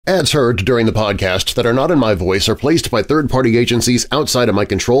Ads heard during the podcast that are not in my voice are placed by third-party agencies outside of my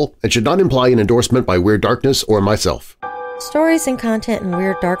control and should not imply an endorsement by Weird Darkness or myself. Stories and content in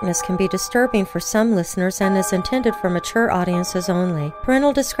Weird Darkness can be disturbing for some listeners and is intended for mature audiences only.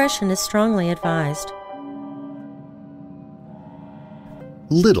 Parental discretion is strongly advised.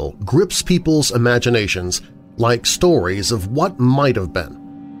 Little grips people's imaginations like stories of what might have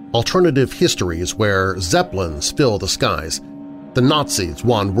been. Alternative histories where Zeppelins fill the skies, the Nazis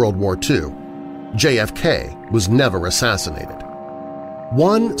won World War II, JFK was never assassinated.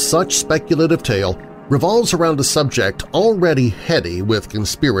 One such speculative tale revolves around a subject already heady with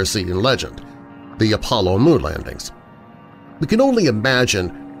conspiracy and legend, the Apollo moon landings. We can only imagine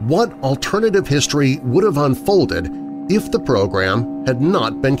what alternative history would have unfolded if the program had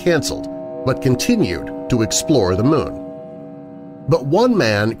not been canceled, but continued to explore the moon. But one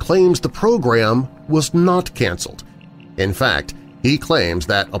man claims the program was not canceled. In fact, he claims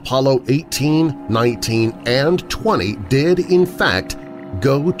that Apollo 18, 19, and 20 did in fact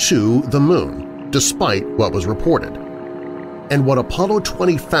go to the moon, despite what was reported. And what Apollo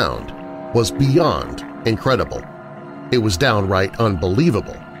 20 found was beyond incredible. It was downright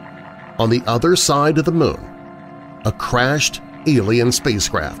unbelievable. On the other side of the moon, a crashed alien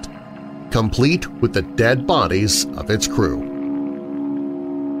spacecraft, complete with the dead bodies of its crew.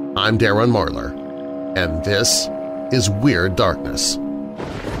 I'm Darren Marlar, and this is Weird Darkness.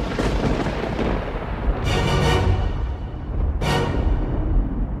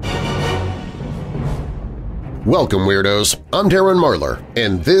 Welcome, Weirdos! I'm Darren Marlar,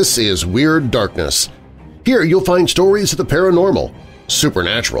 and this is Weird Darkness. Here you'll find stories of the paranormal,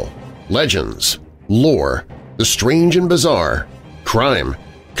 supernatural, legends, lore, the strange and bizarre, crime,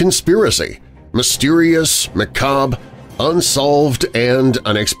 conspiracy, mysterious, macabre, unsolved, and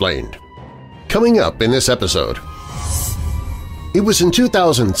unexplained. Coming up in this episode… It was in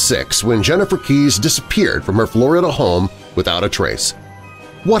 2006 when Jennifer Kesse disappeared from her Florida home without a trace.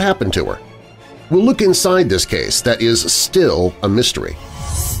 What happened to her? We'll look inside this case that is still a mystery.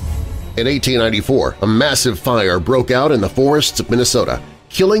 In 1894, a massive fire broke out in the forests of Minnesota,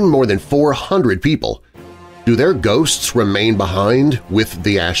 killing more than 400 people. Do their ghosts remain behind with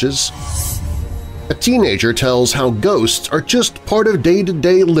the ashes? A teenager tells how ghosts are just part of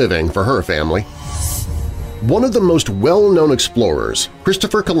day-to-day living for her family. One of the most well-known explorers,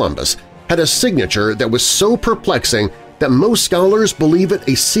 Christopher Columbus, had a signature that was so perplexing that most scholars believe it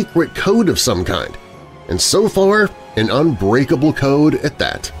a secret code of some kind, and so far an unbreakable code at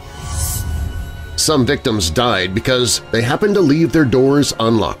that. Some victims died because they happened to leave their doors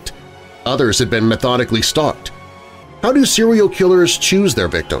unlocked. Others had been methodically stalked. How do serial killers choose their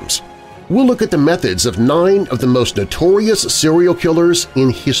victims? We'll look at the methods of 9 of the most notorious serial killers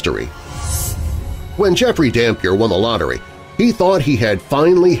in history. When Jeffrey Dampier won the lottery, he thought he had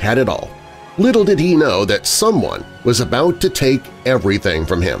finally had it all. Little did he know that someone was about to take everything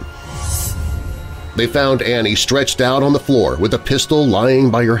from him. They found Annie stretched out on the floor with a pistol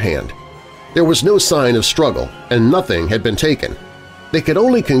lying by her hand. There was no sign of struggle, and nothing had been taken. They could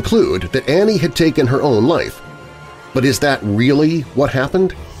only conclude that Annie had taken her own life. But is that really what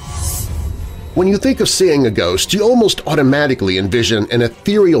happened? When you think of seeing a ghost, you almost automatically envision an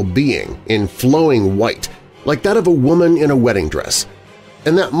ethereal being in flowing white, like that of a woman in a wedding dress.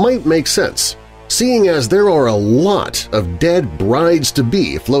 And that might make sense, seeing as there are a lot of dead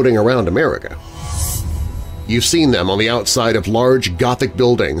brides-to-be floating around America. You've seen them on the outside of large Gothic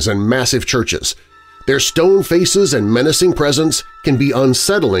buildings and massive churches. Their stone faces and menacing presence can be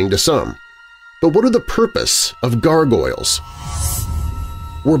unsettling to some. But what are the purpose of gargoyles?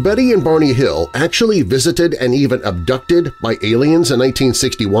 Were Betty and Barney Hill actually visited and even abducted by aliens in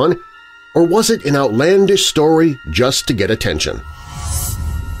 1961, or was it an outlandish story just to get attention?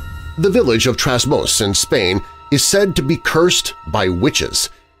 The village of Trasmoz in Spain is said to be cursed by witches.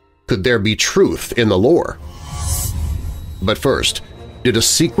 Could there be truth in the lore? But first, did a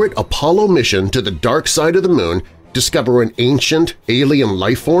secret Apollo mission to the dark side of the moon discover an ancient alien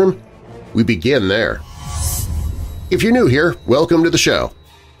life form? We begin there. If you're new here, welcome to the show.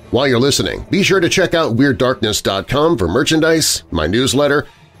 While you're listening, be sure to check out WeirdDarkness.com for merchandise, my newsletter,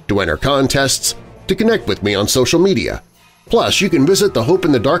 to enter contests, to connect with me on social media. Plus, you can visit the Hope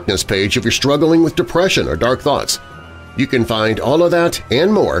in the Darkness page if you're struggling with depression or dark thoughts. You can find all of that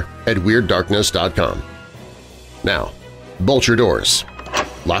and more at WeirdDarkness.com. Now, bolt your doors,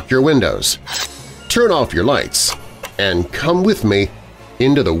 lock your windows, turn off your lights, and come with me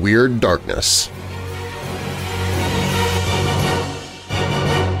into the Weird Darkness.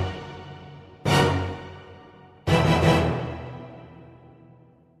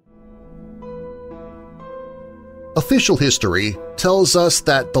 A Official history tells us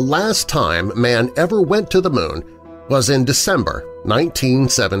that the last time man ever went to the moon was in December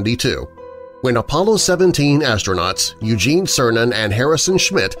 1972, when Apollo 17 astronauts Eugene Cernan and Harrison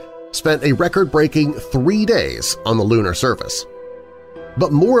Schmitt spent a record-breaking 3 days on the lunar surface.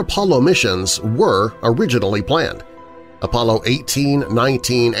 But more Apollo missions were originally planned, Apollo 18,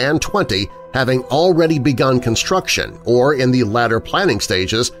 19, and 20 having already begun construction or in the latter planning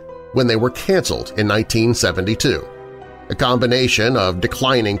stages when they were canceled in 1972, a combination of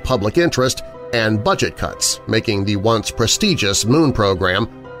declining public interest and budget cuts making the once prestigious moon program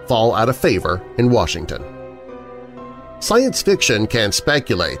fall out of favor in Washington. Science fiction can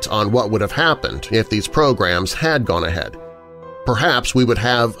speculate on what would have happened if these programs had gone ahead. Perhaps we would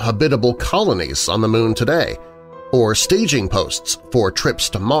have habitable colonies on the moon today, or staging posts for trips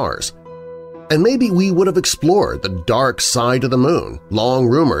to Mars. And maybe we would have explored the dark side of the moon, long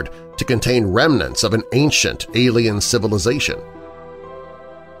rumored to contain remnants of an ancient alien civilization.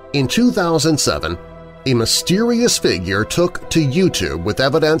 In 2007, a mysterious figure took to YouTube with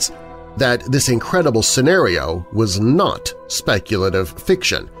evidence that this incredible scenario was not speculative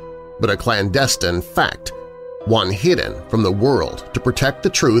fiction, but a clandestine fact, one hidden from the world to protect the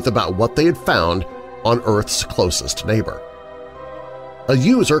truth about what they had found on Earth's closest neighbor. A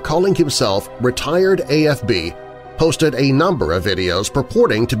user calling himself Retired AFB posted a number of videos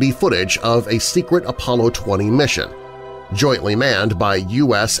purporting to be footage of a secret Apollo 20 mission, jointly manned by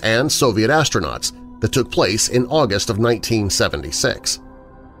U.S. and Soviet astronauts, that took place in August of 1976.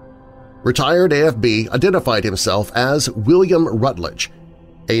 Retired AFB identified himself as William Rutledge,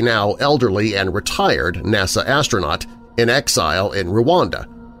 a now elderly and retired NASA astronaut in exile in Rwanda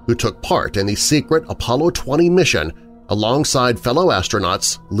who took part in the secret Apollo 20 mission alongside fellow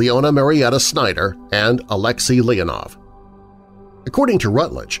astronauts Leona Marietta Snyder and Alexei Leonov. According to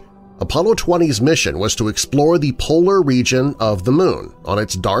Rutledge, Apollo 20's mission was to explore the polar region of the Moon on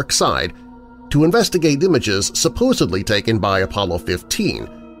its dark side to investigate images supposedly taken by Apollo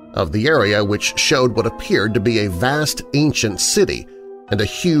 15 of the area, which showed what appeared to be a vast ancient city and a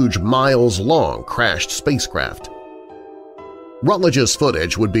huge miles-long crashed spacecraft. Rutledge's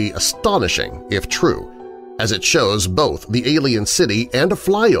footage would be astonishing if true, as it shows both the alien city and a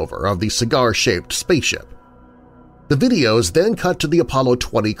flyover of the cigar-shaped spaceship. The videos then cut to the Apollo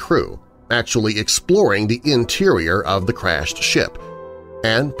 20 crew, actually exploring the interior of the crashed ship,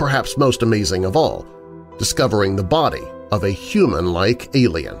 and perhaps most amazing of all, discovering the body of a human-like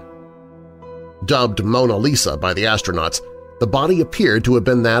alien. Dubbed Mona Lisa by the astronauts, the body appeared to have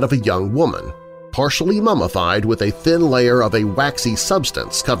been that of a young woman, partially mummified with a thin layer of a waxy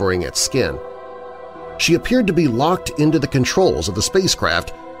substance covering its skin. She appeared to be locked into the controls of the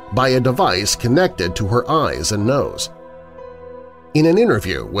spacecraft by a device connected to her eyes and nose. In an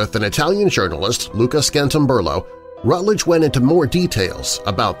interview with an Italian journalist, Luca Scantamburlo, Rutledge went into more details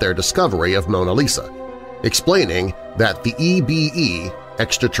about their discovery of Mona Lisa, explaining that the EBE,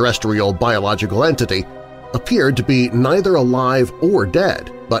 extraterrestrial biological entity, appeared to be neither alive or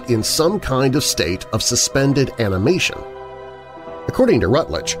dead, but in some kind of state of suspended animation. According to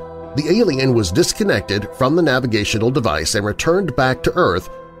Rutledge, the alien was disconnected from the navigational device and returned back to Earth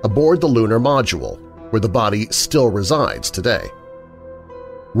aboard the lunar module, where the body still resides today.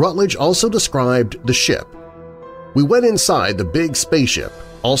 Rutledge also described the ship. "We went inside the big spaceship,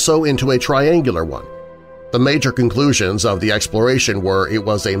 also into a triangular one. The major conclusions of the exploration were it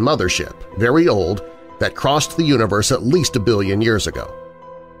was a mothership, very old, that crossed the universe at least 1 billion years ago."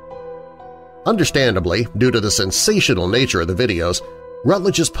 Understandably, due to the sensational nature of the videos,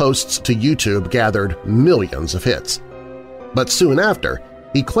 Rutledge's posts to YouTube gathered millions of hits. But soon after,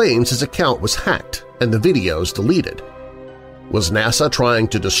 he claims his account was hacked and the videos deleted. Was NASA trying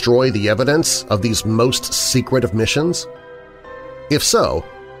to destroy the evidence of these most secret of missions? If so,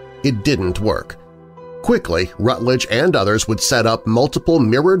 it didn't work. Quickly, Rutledge and others would set up multiple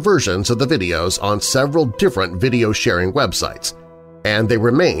mirrored versions of the videos on several different video-sharing websites, and they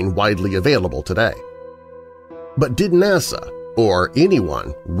remain widely available today. But did NASA, or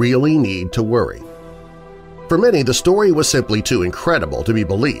anyone, really need to worry? For many, the story was simply too incredible to be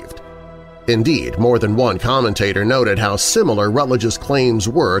believed. Indeed, more than one commentator noted how similar Rutledge's claims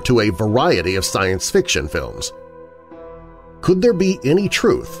were to a variety of science fiction films. Could there be any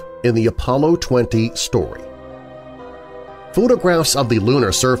truth in the Apollo 20 story? Photographs of the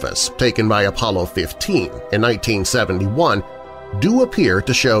lunar surface taken by Apollo 15 in 1971 do appear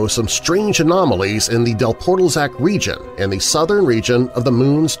to show some strange anomalies in the Del Portalzac region in the southern region of the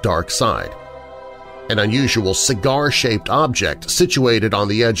Moon's dark side. An unusual cigar-shaped object situated on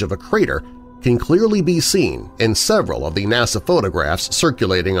the edge of a crater can clearly be seen in several of the NASA photographs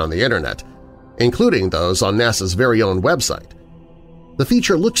circulating on the Internet, including those on NASA's very own website. The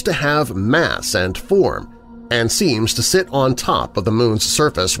feature looks to have mass and form and seems to sit on top of the Moon's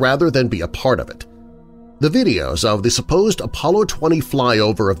surface rather than be a part of it. The videos of the supposed Apollo 20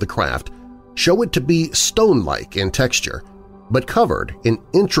 flyover of the craft show it to be stone-like in texture, but covered in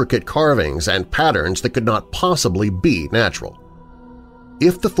intricate carvings and patterns that could not possibly be natural.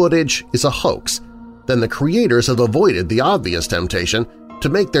 If the footage is a hoax, then the creators have avoided the obvious temptation to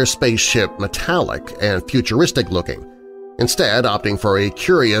make their spaceship metallic and futuristic-looking, instead opting for a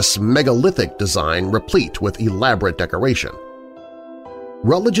curious megalithic design replete with elaborate decoration.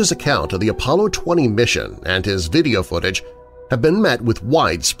 Rutledge's account of the Apollo 20 mission and his video footage have been met with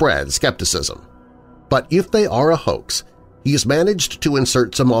widespread skepticism. But if they are a hoax, he has managed to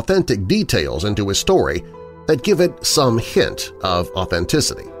insert some authentic details into his story that give it some hint of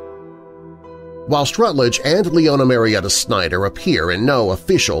authenticity. Whilst Rutledge and Leona Marietta Snyder appear in no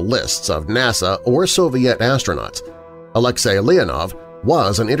official lists of NASA or Soviet astronauts, Alexei Leonov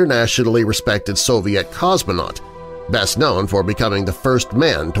was an internationally respected Soviet cosmonaut, best known for becoming the first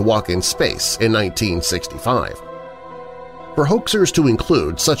man to walk in space in 1965. For hoaxers to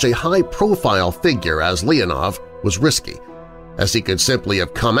include such a high-profile figure as Leonov was risky, as he could simply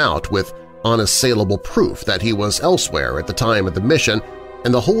have come out with unassailable proof that he was elsewhere at the time of the mission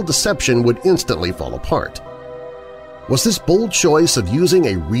and the whole deception would instantly fall apart. Was this bold choice of using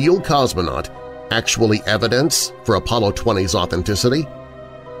a real cosmonaut actually evidence for Apollo 20's authenticity?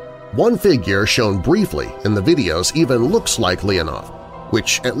 One figure shown briefly in the videos even looks like Leonov,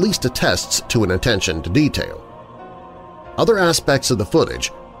 which at least attests to an attention to detail. Other aspects of the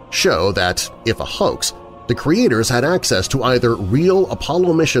footage show that, if a hoax, the creators had access to either real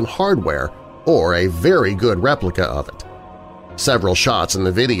Apollo mission hardware or a very good replica of it. Several shots in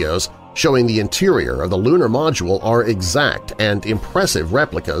the videos showing the interior of the lunar module are exact and impressive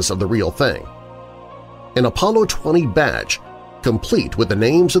replicas of the real thing. An Apollo 20 badge, complete with the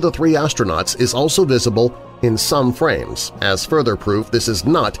names of the 3 astronauts, is also visible in some frames, as further proof this is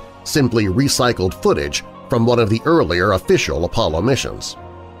not simply recycled footage from one of the earlier official Apollo missions.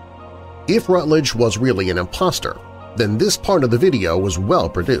 If Rutledge was really an imposter, then this part of the video was well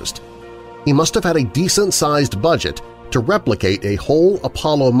produced. He must have had a decent-sized budget to replicate a whole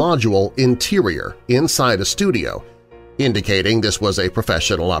Apollo module interior inside a studio, indicating this was a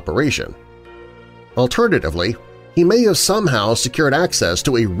professional operation. Alternatively, he may have somehow secured access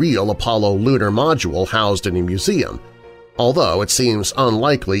to a real Apollo lunar module housed in a museum, although it seems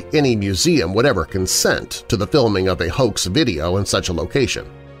unlikely any museum would ever consent to the filming of a hoax video in such a location.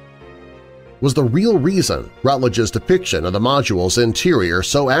 Was the real reason Rutledge's depiction of the module's interior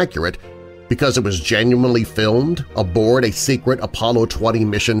so accurate because it was genuinely filmed aboard a secret Apollo 20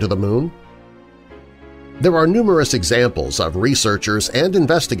 mission to the Moon? There are numerous examples of researchers and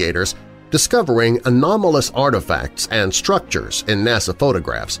investigators discovering anomalous artifacts and structures in NASA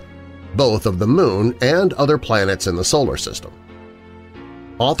photographs, both of the Moon and other planets in the Solar System.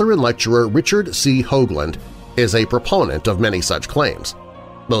 Author and lecturer Richard C. Hoagland is a proponent of many such claims,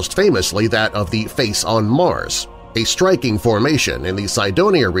 most famously that of the Face on Mars, a striking formation in the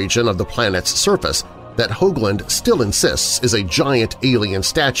Cydonia region of the planet's surface that Hoagland still insists is a giant alien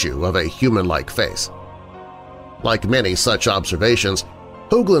statue of a human-like face. Like many such observations,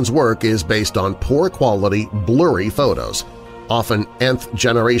 Hoagland's work is based on poor-quality, blurry photos, often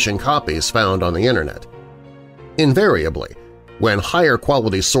nth-generation copies found on the Internet. Invariably, when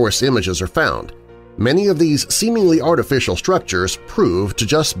higher-quality source images are found, many of these seemingly artificial structures prove to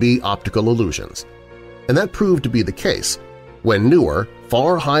just be optical illusions. And that proved to be the case when newer,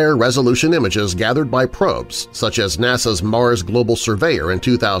 far higher resolution images gathered by probes such as NASA's Mars Global Surveyor in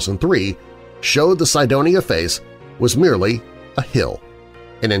 2003 showed the Cydonia face was merely a hill,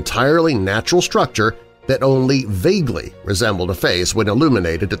 an entirely natural structure that only vaguely resembled a face when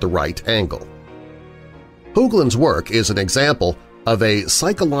illuminated at the right angle. Hoagland's work is an example of a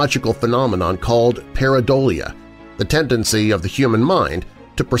psychological phenomenon called pareidolia, the tendency of the human mind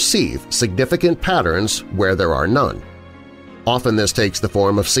to perceive significant patterns where there are none. Often this takes the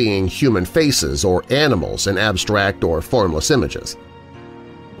form of seeing human faces or animals in abstract or formless images.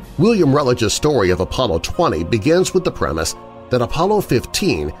 William Rutledge's story of Apollo 20 begins with the premise that Apollo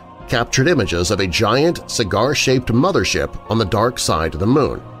 15 captured images of a giant cigar-shaped mothership on the dark side of the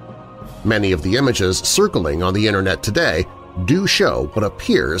Moon. Many of the images circling on the Internet today do show what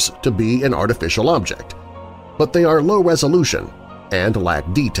appears to be an artificial object, but they are low resolution and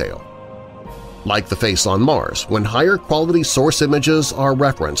lack detail. Like the face on Mars, when higher-quality source images are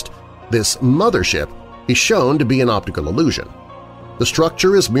referenced, this mothership is shown to be an optical illusion. The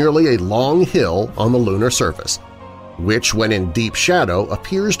structure is merely a long hill on the lunar surface, which when in deep shadow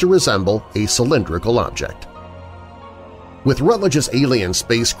appears to resemble a cylindrical object. With Rutledge's alien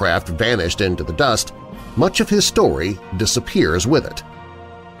spacecraft vanished into the dust, much of his story disappears with it.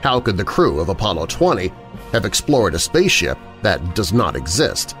 How could the crew of Apollo 20 have explored a spaceship that does not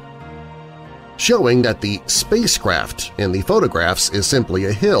exist? Showing that the spacecraft in the photographs is simply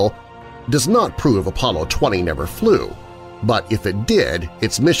a hill does not prove Apollo 20 never flew, but if it did,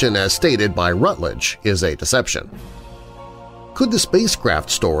 its mission as stated by Rutledge is a deception. Could the spacecraft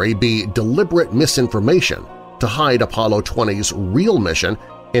story be deliberate misinformation to hide Apollo 20's real mission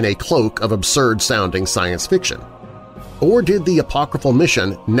in a cloak of absurd-sounding science fiction? Or did the apocryphal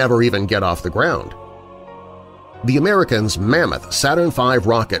mission never even get off the ground? The Americans' mammoth Saturn V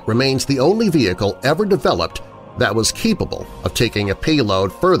rocket remains the only vehicle ever developed that was capable of taking a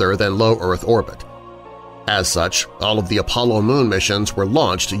payload further than low Earth orbit. As such, all of the Apollo moon missions were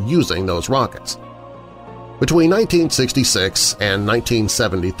launched using those rockets. Between 1966 and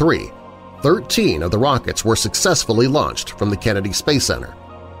 1973, 13 of the rockets were successfully launched from the Kennedy Space Center,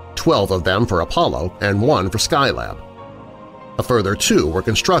 12 of them for Apollo and 1 for Skylab. A further 2 were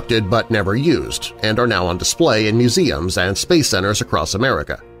constructed but never used and are now on display in museums and space centers across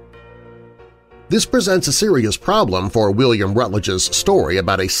America. This presents a serious problem for William Rutledge's story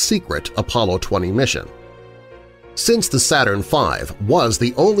about a secret Apollo 20 mission. Since the Saturn V was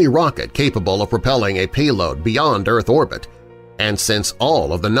the only rocket capable of propelling a payload beyond Earth orbit, and since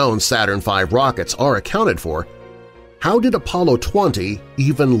all of the known Saturn V rockets are accounted for, how did Apollo 20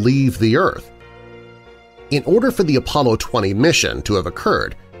 even leave the Earth? In order for the Apollo 20 mission to have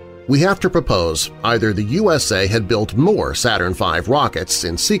occurred, we have to propose either the USA had built more Saturn V rockets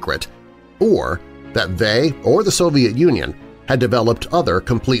in secret, or that they or the Soviet Union had developed other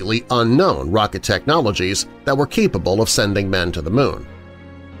completely unknown rocket technologies that were capable of sending men to the Moon.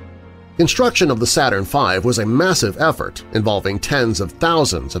 Construction of the Saturn V was a massive effort involving tens of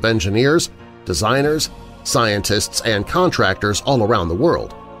thousands of engineers, designers, scientists, and contractors all around the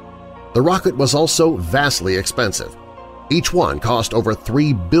world. The rocket was also vastly expensive. Each one cost over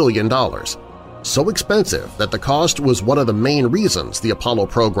 $3 billion, so expensive that the cost was one of the main reasons the Apollo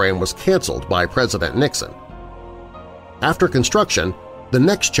program was canceled by President Nixon. After construction, the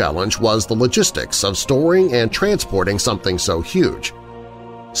next challenge was the logistics of storing and transporting something so huge.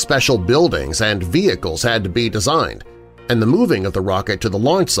 Special buildings and vehicles had to be designed, and the moving of the rocket to the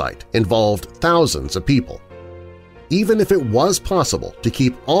launch site involved thousands of people. Even if it was possible to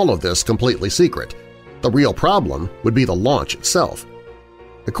keep all of this completely secret, the real problem would be the launch itself.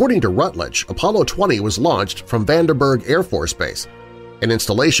 According to Rutledge, Apollo 20 was launched from Vandenberg Air Force Base, an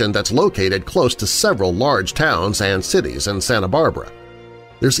installation that's located close to several large towns and cities in Santa Barbara.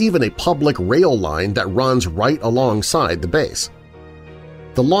 There's even a public rail line that runs right alongside the base.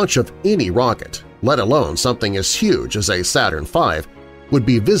 The launch of any rocket, let alone something as huge as a Saturn V, would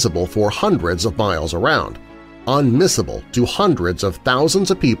be visible for hundreds of miles around, unmissable to hundreds of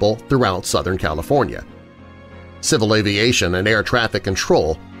thousands of people throughout Southern California. Civil aviation and air traffic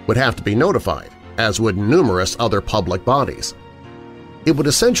control would have to be notified, as would numerous other public bodies. It would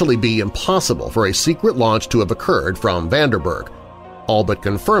essentially be impossible for a secret launch to have occurred from Vandenberg, all but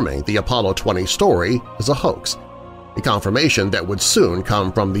confirming the Apollo 20 story as a hoax, a confirmation that would soon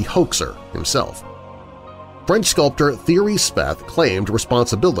come from the hoaxer himself. French sculptor Thierry Speth claimed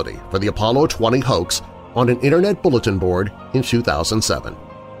responsibility for the Apollo 20 hoax on an internet bulletin board in 2007.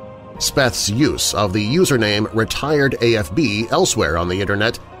 Speth's use of the username retiredAFB elsewhere on the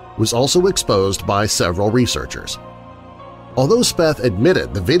internet was also exposed by several researchers. Although Speth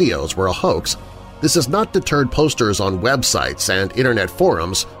admitted the videos were a hoax, this has not deterred posters on websites and internet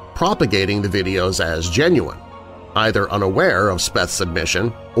forums propagating the videos as genuine, either unaware of Speth's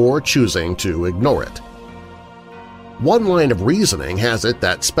admission or choosing to ignore it. One line of reasoning has it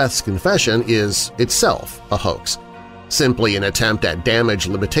that Speth's confession is itself a hoax, simply an attempt at damage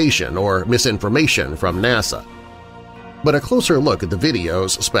limitation or misinformation from NASA. But a closer look at the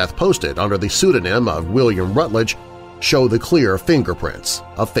videos Speth posted under the pseudonym of William Rutledge show the clear fingerprints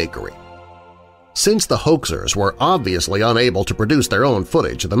of fakery. Since the hoaxers were obviously unable to produce their own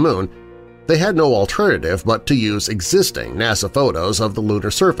footage of the Moon, they had no alternative but to use existing NASA photos of the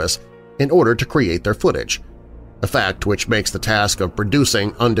lunar surface in order to create their footage, a fact which makes the task of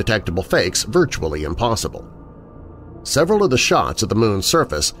producing undetectable fakes virtually impossible. Several of the shots of the Moon's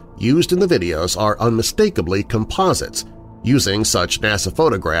surface used in the videos are unmistakably composites, using such NASA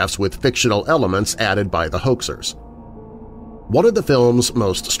photographs with fictional elements added by the hoaxers. One of the film's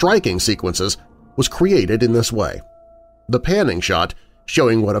most striking sequences was created in this way. The panning shot,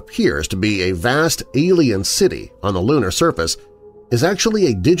 showing what appears to be a vast alien city on the lunar surface, is actually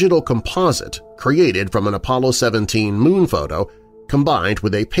a digital composite created from an Apollo 17 moon photo combined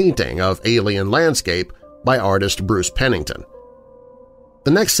with a painting of alien landscape by artist Bruce Pennington.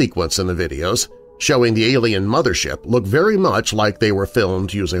 The next sequence in the videos, showing the alien mothership, look very much like they were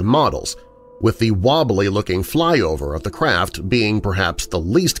filmed using models, with the wobbly-looking flyover of the craft being perhaps the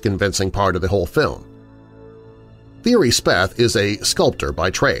least convincing part of the whole film. Thierry Speth is a sculptor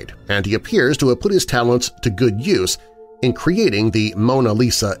by trade, and he appears to have put his talents to good use in creating the Mona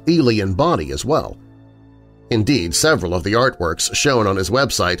Lisa alien body as well. Indeed, several of the artworks shown on his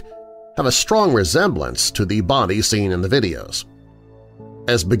website have a strong resemblance to the body seen in the videos.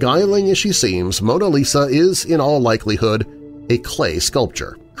 As beguiling as she seems, Mona Lisa is, in all likelihood, a clay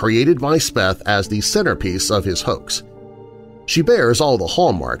sculpture created by Speth as the centerpiece of his hoax. She bears all the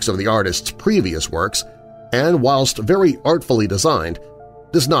hallmarks of the artist's previous works and, whilst very artfully designed,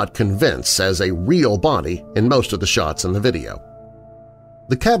 does not convince as a real body in most of the shots in the video.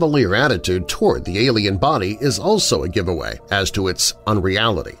 The cavalier attitude toward the alien body is also a giveaway as to its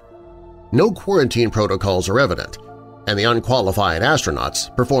unreality. No quarantine protocols are evident, and the unqualified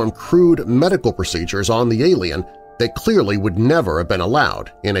astronauts perform crude medical procedures on the alien that clearly would never have been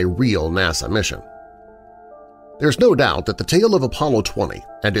allowed in a real NASA mission. There's no doubt that the tale of Apollo 20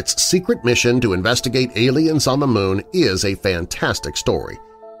 and its secret mission to investigate aliens on the Moon is a fantastic story.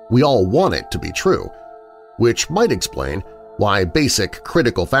 We all want it to be true, which might explain why basic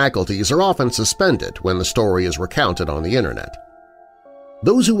critical faculties are often suspended when the story is recounted on the Internet.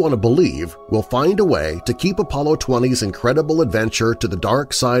 Those who want to believe will find a way to keep Apollo 20's incredible adventure to the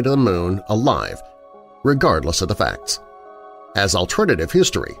dark side of the Moon alive, regardless of the facts. As alternative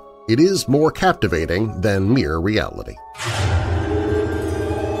history, it is more captivating than mere reality.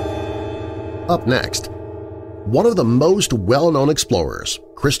 Up next, one of the most well-known explorers,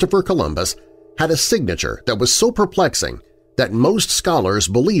 Christopher Columbus, had a signature that was so perplexing that most scholars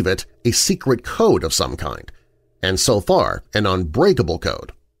believe it a secret code of some kind, and so far an unbreakable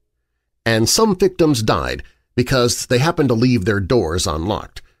code. And some victims died because they happened to leave their doors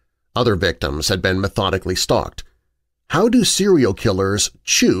unlocked. Other victims had been methodically stalked. How do serial killers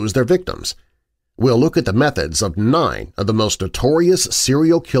choose their victims? We'll look at the methods of 9 of the most notorious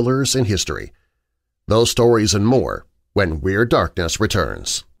serial killers in history. Those stories and more when Weird Darkness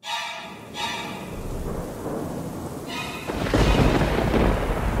returns.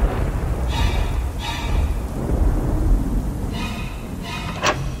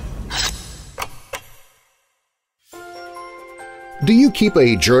 Do you keep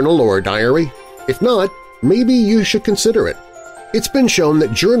a journal or diary? If not, maybe you should consider it. It's been shown that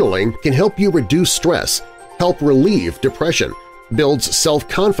journaling can help you reduce stress, help relieve depression, builds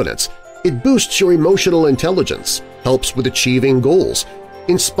self-confidence, it boosts your emotional intelligence, helps with achieving goals,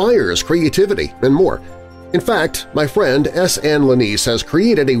 inspires creativity, and more. In fact, my friend S. Ann Lanise has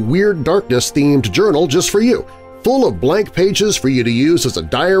created a Weird Darkness-themed journal just for you, full of blank pages for you to use as a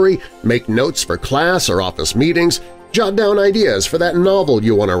diary, make notes for class or office meetings, jot down ideas for that novel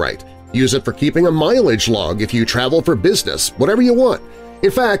you want to write, use it for keeping a mileage log if you travel for business, whatever you want.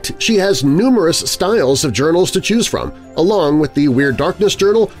 In fact, she has numerous styles of journals to choose from. Along with the Weird Darkness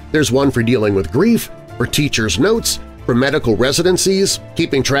journal, there's one for dealing with grief, for teacher's notes, for medical residencies,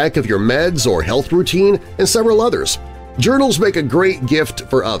 keeping track of your meds or health routine, and several others. Journals make a great gift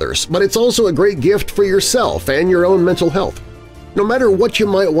for others, but it's also a great gift for yourself and your own mental health. No matter what you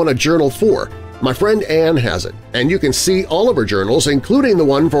might want to journal for, my friend Anne has it, and you can see all of her journals, including the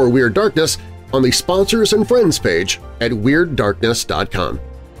one for Weird Darkness, on the Sponsors and Friends page at WeirdDarkness.com.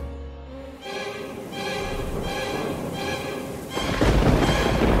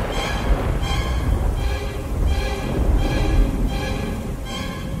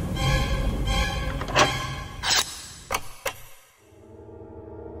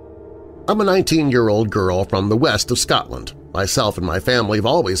 I'm a 19-year-old girl from the west of Scotland. Myself and my family have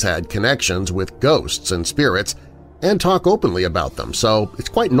always had connections with ghosts and spirits and talk openly about them, so it's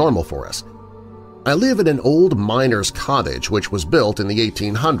quite normal for us. I live in an old miner's cottage which was built in the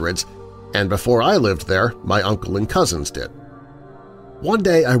 1800s, and before I lived there, my uncle and cousins did. One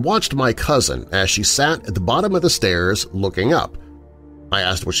day I watched my cousin as she sat at the bottom of the stairs looking up. I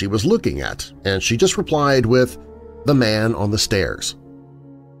asked what she was looking at, and she just replied with, "The man on the stairs."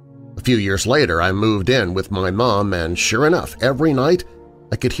 A few years later, I moved in with my mom, and sure enough, every night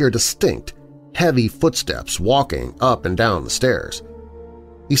I could hear distinct, heavy footsteps walking up and down the stairs.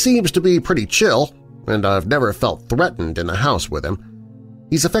 He seems to be pretty chill, and I've never felt threatened in the house with him.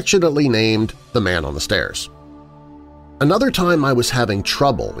 He's affectionately named the Man on the Stairs. Another time I was having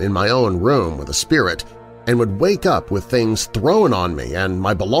trouble in my own room with a spirit and would wake up with things thrown on me and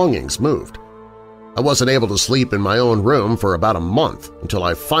my belongings moved. I wasn't able to sleep in my own room for about a month until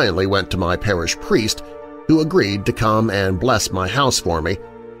I finally went to my parish priest, who agreed to come and bless my house for me,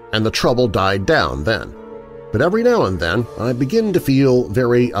 and the trouble died down then. But every now and then I begin to feel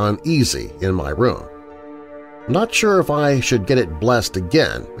very uneasy in my room. I'm not sure if I should get it blessed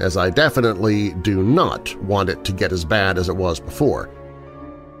again, as I definitely do not want it to get as bad as it was before.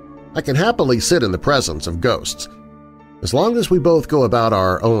 I can happily sit in the presence of ghosts, as long as we both go about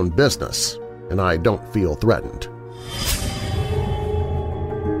our own business and I don't feel threatened.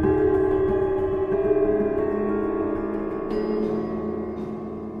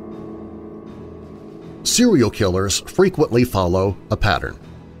 Serial killers frequently follow a pattern.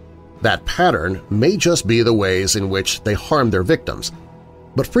 That pattern may just be the ways in which they harm their victims,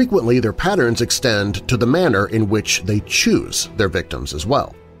 but frequently their patterns extend to the manner in which they choose their victims as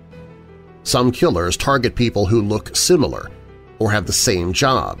well. Some killers target people who look similar, or have the same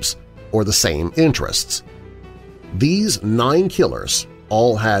jobs, or the same interests. These 9 killers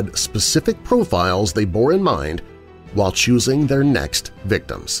all had specific profiles they bore in mind while choosing their next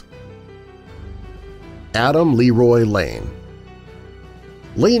victims. Adam Leroy Lane.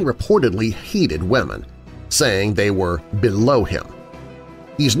 Lane reportedly hated women, saying they were below him.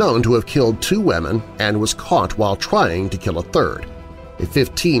 He's known to have killed 2 women and was caught while trying to kill a third, a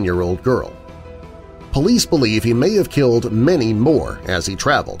 15-year-old girl. Police believe he may have killed many more as he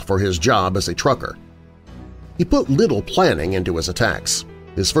traveled for his job as a trucker. He put little planning into his attacks.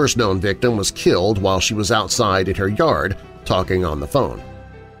 His first known victim was killed while she was outside in her yard talking on the phone.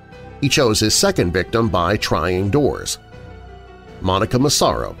 He chose his second victim by trying doors. Monica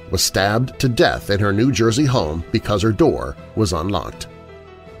Massaro was stabbed to death in her New Jersey home because her door was unlocked.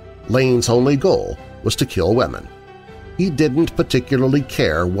 Lane's only goal was to kill women. He didn't particularly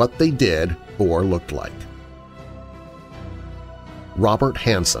care what they did or looked like. Robert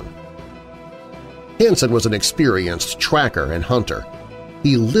Hansen. Hansen was an experienced tracker and hunter.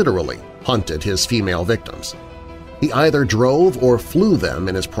 He literally hunted his female victims. He either drove or flew them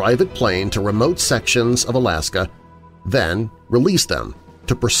in his private plane to remote sections of Alaska, then released them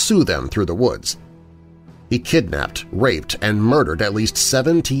to pursue them through the woods. He kidnapped, raped, and murdered at least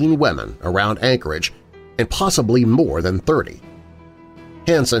 17 women around Anchorage and possibly more than 30.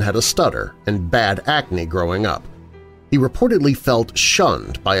 Hansen had a stutter and bad acne growing up. He reportedly felt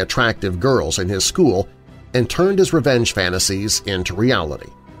shunned by attractive girls in his school and turned his revenge fantasies into reality.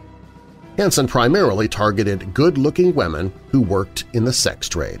 Hansen primarily targeted good-looking women who worked in the sex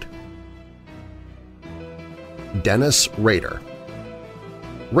trade. Dennis Rader.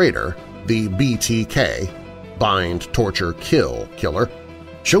 Rader, the BTK, bind, torture, kill killer,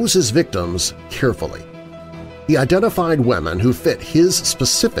 chose his victims carefully. He identified women who fit his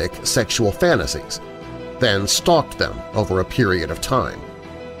specific sexual fantasies, then stalked them over a period of time.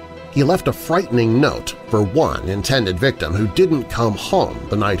 He left a frightening note for one intended victim who didn't come home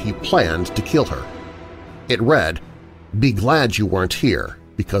the night he planned to kill her. It read, "Be glad you weren't here,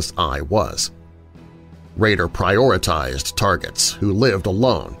 because I was." Rader prioritized targets who lived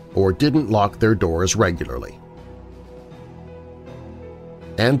alone or didn't lock their doors regularly.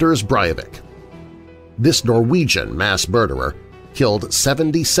 Anders Breivik. This Norwegian mass murderer killed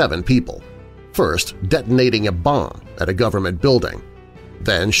 77 people, first detonating a bomb at a government building,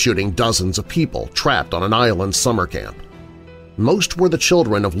 then shooting dozens of people trapped on an island summer camp. Most were the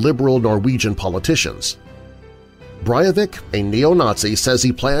children of liberal Norwegian politicians. Breivik, a neo-Nazi, says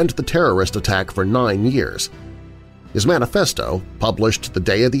he planned the terrorist attack for 9 years. His manifesto, published the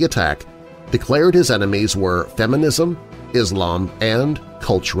day of the attack, declared his enemies were feminism, Islam, and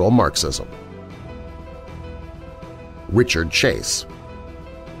cultural Marxism. Richard Chase.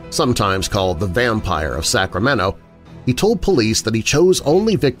 Sometimes called the Vampire of Sacramento, he told police that he chose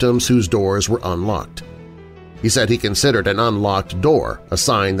only victims whose doors were unlocked. He said he considered an unlocked door a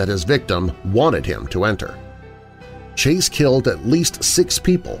sign that his victim wanted him to enter. Chase killed at least 6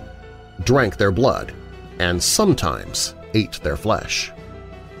 people, drank their blood, and sometimes ate their flesh.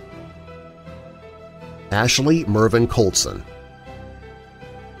 Ashley Mervyn Colson.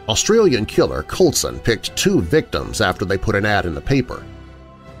 Australian killer Colson picked 2 victims after they put an ad in the paper.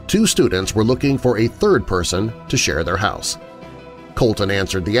 2 students were looking for a third person to share their house. Colton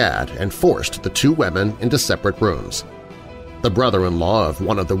answered the ad and forced the 2 women into separate rooms. The brother-in-law of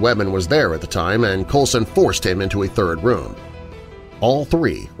one of the women was there at the time, and Colson forced him into a third room. All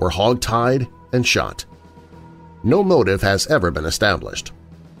 3 were hog-tied and shot. No motive has ever been established.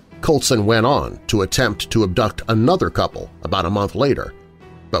 Colson went on to attempt to abduct another couple about a month later,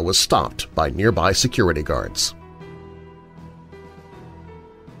 but was stopped by nearby security guards.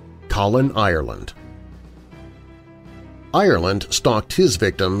 Colin Ireland. Ireland stalked his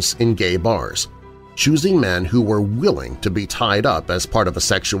victims in gay bars. choosing men who were willing to be tied up as part of a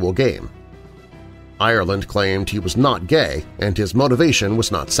sexual game. Ireland claimed he was not gay and his motivation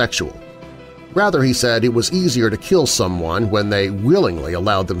was not sexual. Rather, he said it was easier to kill someone when they willingly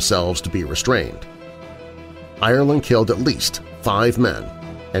allowed themselves to be restrained. Ireland killed at least 5 men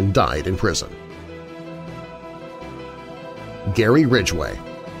and died in prison. Gary Ridgway.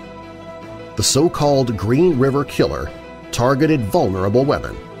 The so-called Green River Killer targeted vulnerable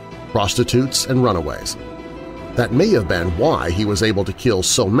women, prostitutes, and runaways. That may have been why he was able to kill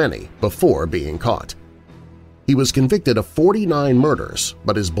so many before being caught. He was convicted of 49 murders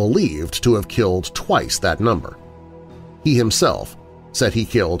but is believed to have killed twice that number. He himself said he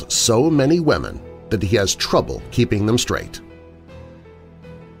killed so many women that he has trouble keeping them straight.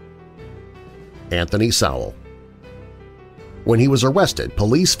 Anthony Sowell. When he was arrested,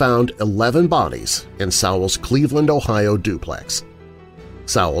 police found 11 bodies in Sowell's Cleveland, Ohio duplex.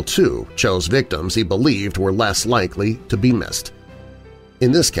 Sowell, too, chose victims he believed were less likely to be missed.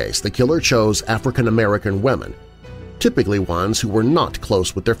 In this case, the killer chose African-American women, typically ones who were not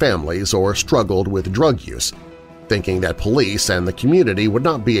close with their families or struggled with drug use, thinking that police and the community would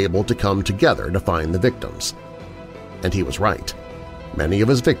not be able to come together to find the victims. And he was right. Many of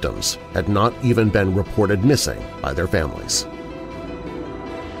his victims had not even been reported missing by their families.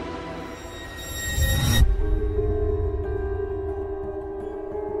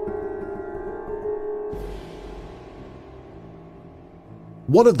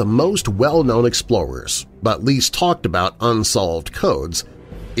 One of the most well-known explorers, but least talked about unsolved codes,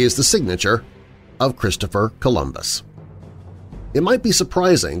 is the signature of Christopher Columbus. It might be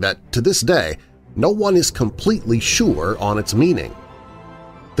surprising that, to this day, no one is completely sure on its meaning.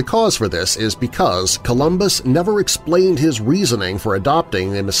 The cause for this is because Columbus never explained his reasoning for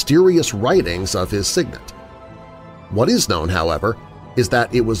adopting the mysterious writings of his signet. What is known, however, is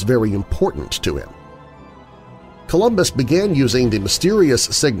that it was very important to him. Columbus began using the mysterious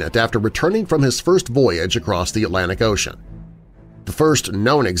signet after returning from his first voyage across the Atlantic Ocean. The first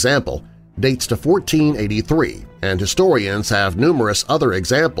known example dates to 1483, and historians have numerous other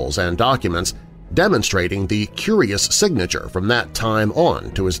examples and documents demonstrating the curious signature from that time on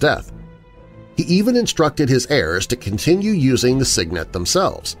to his death. He even instructed his heirs to continue using the signet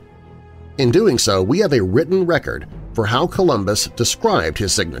themselves. In doing so, we have a written record for how Columbus described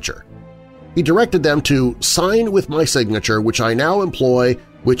his signature. He directed them to sign with my signature which I now employ,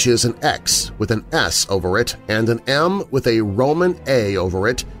 which is an X with an S over it and an M with a Roman A over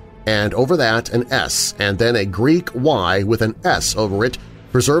it, and over that an S and then a Greek Y with an S over it,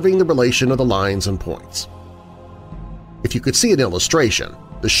 preserving the relation of the lines and points. If you could see an illustration,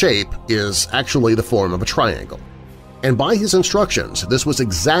 the shape is actually the form of a triangle, and by his instructions this was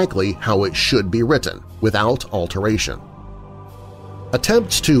exactly how it should be written, without alteration.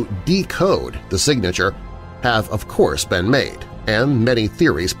 Attempts to decode the signature have of course been made, and many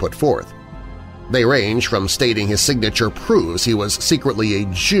theories put forth. They range from stating his signature proves he was secretly a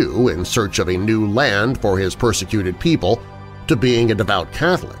Jew in search of a new land for his persecuted people to being a devout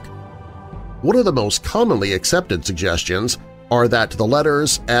Catholic. One of the most commonly accepted suggestions are that the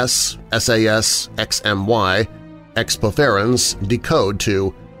letters S, SAS, XMY, expofferens decode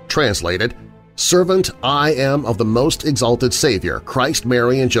to, translated, Servant I am of the most exalted Savior, Christ,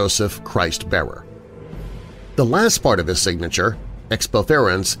 Mary, and Joseph, Christ-bearer. The last part of his signature,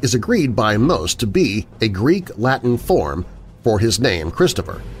 expofferens, is agreed by most to be a Greek-Latin form for his name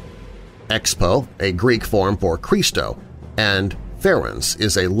Christopher. Expo, a Greek form for Christo, and ferens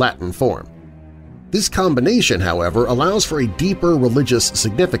is a Latin form. This combination, however, allows for a deeper religious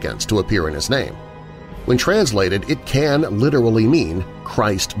significance to appear in his name. When translated, it can literally mean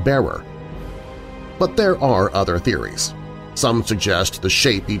Christ-bearer. But there are other theories. Some suggest the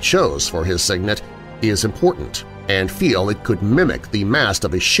shape he chose for his signet is important and feel it could mimic the mast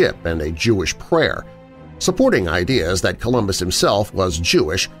of a ship and a Jewish prayer, supporting ideas that Columbus himself was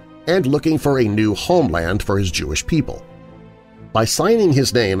Jewish and looking for a new homeland for his Jewish people. By signing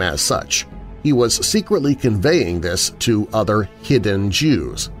his name as such, he was secretly conveying this to other hidden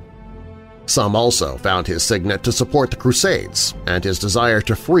Jews. Some also found his signet to support the Crusades and his desire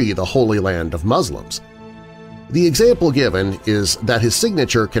to free the Holy Land of Muslims. The example given is that his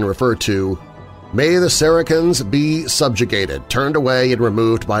signature can refer to "May the Saracens be subjugated, turned away and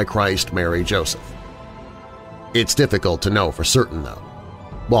removed by Christ, Mary, Joseph." It's difficult to know for certain, though.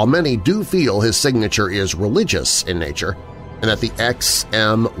 While many do feel his signature is religious in nature and that the X,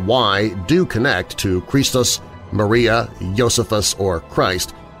 M, Y do connect to Christos, Maria, Josephus, or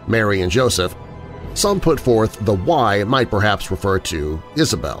Christ, Mary, and Joseph, some put forth the Y might perhaps refer to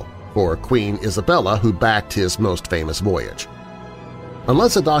Isabel, or Queen Isabella who backed his most famous voyage.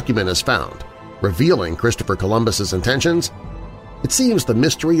 Unless a document is found, revealing Christopher Columbus's intentions, it seems the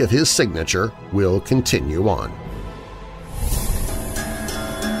mystery of his signature will continue on.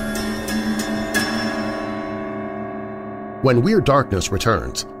 When Weird Darkness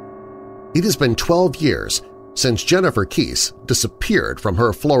returns, it has been 12 years since Jennifer Kesse disappeared from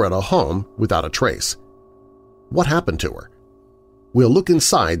her Florida home without a trace. What happened to her? We'll look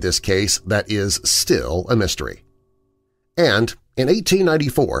inside this case that is still a mystery. And in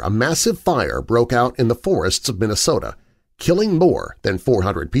 1894, a massive fire broke out in the forests of Minnesota, killing more than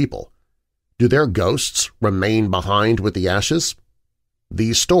 400 people. Do their ghosts remain behind with the ashes?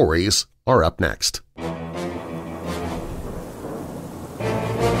 These stories are up next.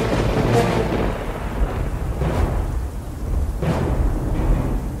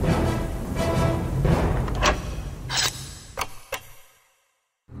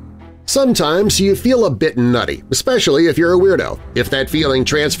 Sometimes you feel a bit nutty, especially if you're a weirdo. If that feeling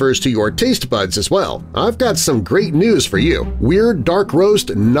transfers to your taste buds as well, I've got some great news for you. Weird Dark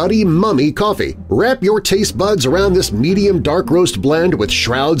Roast Nutty Mummy Coffee. Wrap your taste buds around this medium dark roast blend with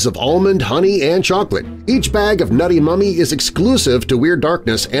shrouds of almond, honey, and chocolate. Each bag of Nutty Mummy is exclusive to Weird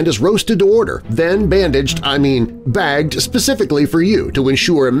Darkness and is roasted to order, then bagged specifically for you to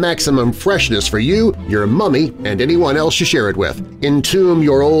ensure maximum freshness for you, your mummy, and anyone else you share it with. Entomb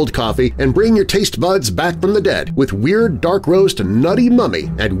your old coffee and bring your taste buds back from the dead with Weird Dark Roast Nutty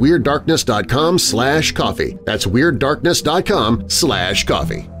Mummy at WeirdDarkness.com/coffee. That's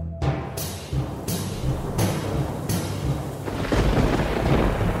WeirdDarkness.com/coffee.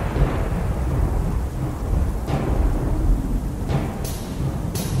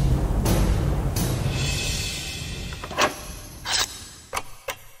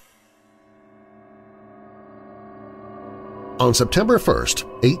 On September 1,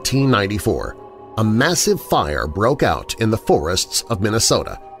 1894, a massive fire broke out in the forests of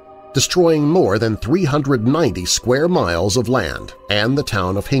Minnesota, destroying more than 390 square miles of land and the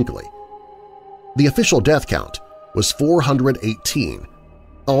town of Hinckley. The official death count was 418,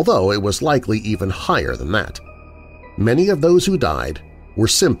 although it was likely even higher than that. Many of those who died were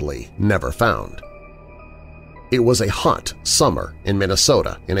simply never found. It was a hot summer in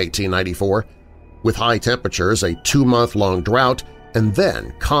Minnesota in 1894, with high temperatures, a 2-month-long drought, and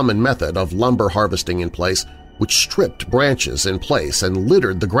then common method of lumber harvesting in place, which stripped branches in place and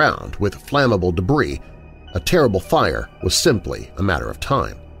littered the ground with flammable debris. A terrible fire was simply a matter of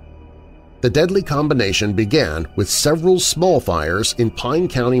time. The deadly combination began with several small fires in Pine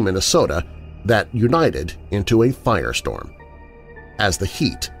County, Minnesota that united into a firestorm. As the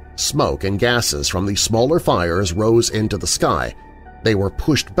heat, smoke, and gases from the smaller fires rose into the sky, they were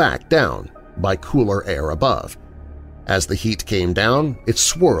pushed back down by cooler air above. As the heat came down, it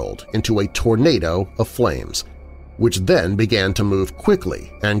swirled into a tornado of flames, which then began to move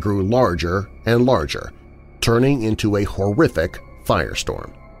quickly and grew larger and larger, turning into a horrific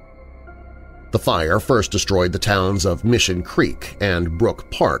firestorm. The fire first destroyed the towns of Mission Creek and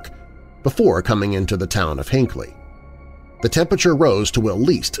Brook Park before coming into the town of Hinckley. The temperature rose to at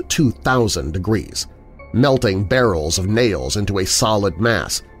least 2,000 degrees, melting barrels of nails into a solid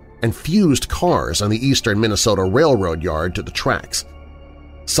mass, and fused cars on the eastern Minnesota Railroad yard to the tracks.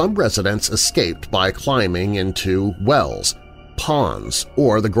 Some residents escaped by climbing into wells, ponds,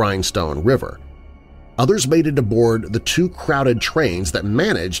 or the Grindstone River. Others made it aboard the 2 crowded trains that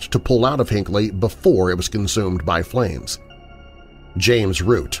managed to pull out of Hinckley before it was consumed by flames. James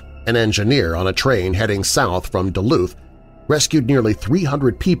Root, an engineer on a train heading south from Duluth, rescued nearly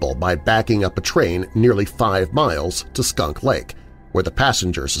 300 people by backing up a train nearly 5 miles to Skunk Lake, where the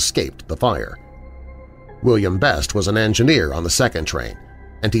passengers escaped the fire. William Best was an engineer on the second train,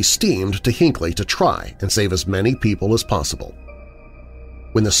 and he steamed to Hinckley to try and save as many people as possible.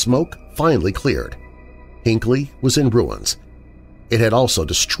 When the smoke finally cleared, Hinckley was in ruins. It had also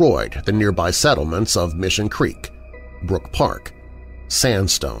destroyed the nearby settlements of Mission Creek, Brook Park,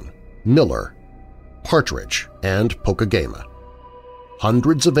 Sandstone, Miller, Partridge, and Pokegama.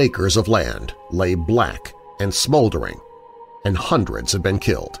 Hundreds of acres of land lay black and smoldering, and hundreds had been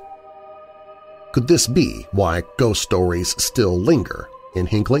killed. Could this be why ghost stories still linger in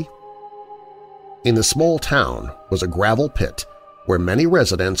Hinckley? In the small town was a gravel pit where many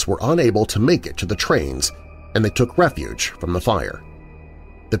residents were unable to make it to the trains, and they took refuge from the fire.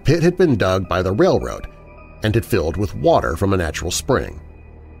 The pit had been dug by the railroad and had filled with water from a natural spring.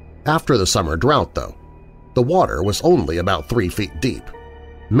 After the summer drought, though, the water was only about 3 feet deep.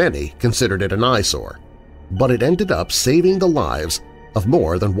 Many considered it an eyesore, but it ended up saving the lives of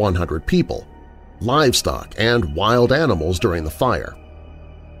more than 100 people, livestock, and wild animals during the fire.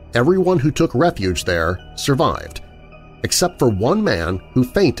 Everyone who took refuge there survived, except for one man who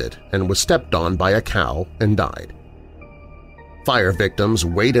fainted and was stepped on by a cow and died. Fire victims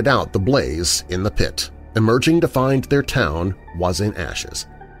waited out the blaze in the pit, emerging to find their town was in ashes.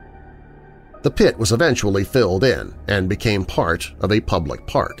 The pit was eventually filled in and became part of a public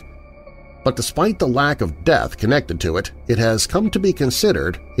park. But despite the lack of death connected to it, it has come to be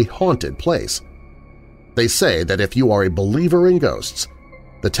considered a haunted place. They say that if you are a believer in ghosts,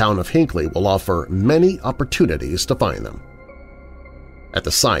 the town of Hinckley will offer many opportunities to find them. At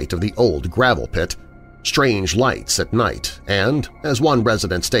the site of the old gravel pit, strange lights at night, and, as one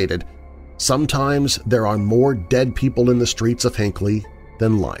resident stated, sometimes there are more dead people in the streets of Hinckley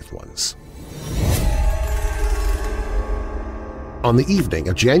than live ones. On the evening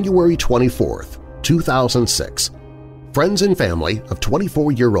of January 24, 2006, friends and family of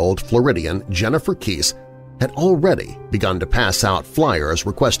 24-year-old Floridian Jennifer Kesse had already begun to pass out flyers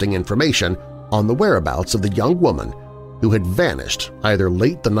requesting information on the whereabouts of the young woman who had vanished either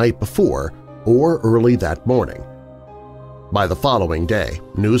late the night before or early that morning. By the following day,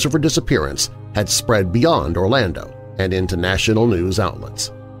 news of her disappearance had spread beyond Orlando and into national news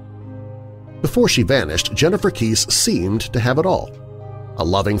outlets. Before she vanished, Jennifer Kesse seemed to have it all: a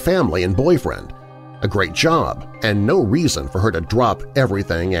loving family and boyfriend, a great job, and no reason for her to drop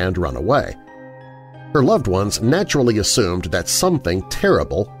everything and run away. Her loved ones naturally assumed that something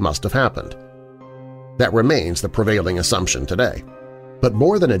terrible must have happened. That remains the prevailing assumption today. But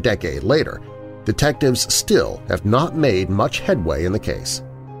more than a decade later, detectives still have not made much headway in the case.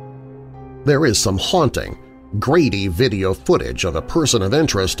 There is some haunting, grainy video footage of a person of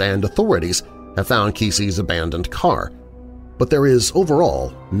interest, and authorities have found Kesse's abandoned car, but there is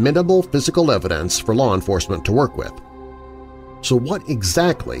overall minimal physical evidence for law enforcement to work with. So what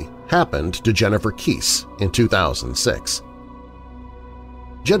exactly happened to Jennifer Kesse in 2006?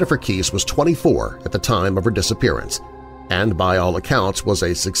 Jennifer Kesse was 24 at the time of her disappearance, and by all accounts was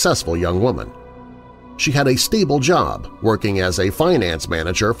a successful young woman. She had a stable job working as a finance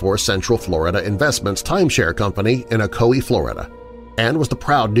manager for Central Florida Investments timeshare company in Ocoee, Florida, and was the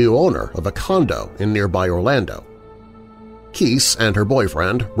proud new owner of a condo in nearby Orlando. Keese and her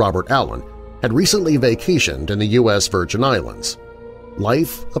boyfriend, Robert Allen, had recently vacationed in the U.S. Virgin Islands.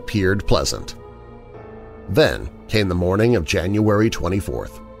 Life appeared pleasant. Then came the morning of January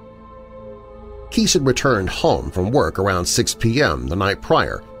 24th. Keese had returned home from work around 6 p.m. the night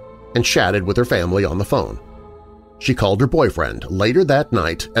prior and chatted with her family on the phone. She called her boyfriend later that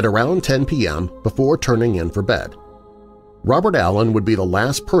night at around 10 p.m. before turning in for bed. Robert Allen would be the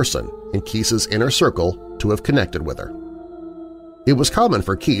last person in Keese's inner circle to have connected with her. It was common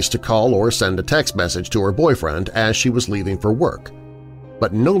for Keese to call or send a text message to her boyfriend as she was leaving for work,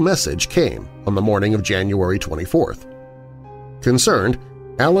 but no message came on the morning of January 24th. Concerned,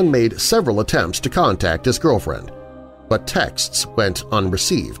 Allen made several attempts to contact his girlfriend, but texts went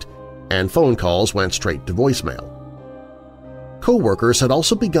unreceived and phone calls went straight to voicemail. Co-workers had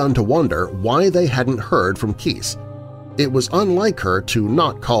also begun to wonder why they hadn't heard from Keese. It was unlike her to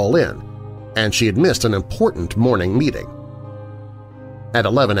not call in, and she had missed an important morning meeting. At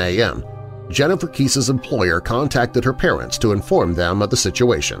 11 a.m., Jennifer Kesse's employer contacted her parents to inform them of the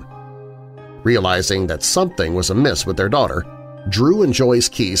situation. Realizing that something was amiss with their daughter, Drew and Joyce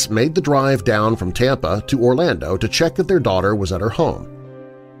Keese made the drive down from Tampa to Orlando to check if their daughter was at her home.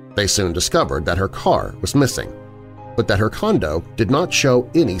 They soon discovered that her car was missing, but that her condo did not show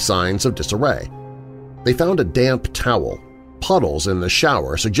any signs of disarray. They found a damp towel, puddles in the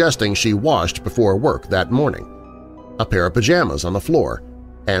shower suggesting she washed before work that morning, a pair of pajamas on the floor,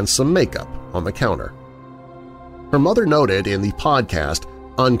 and some makeup on the counter. Her mother noted in the podcast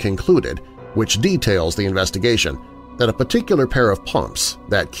Unconcluded, which details the investigation, that a particular pair of pumps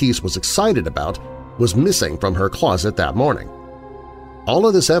that Keese was excited about was missing from her closet that morning. All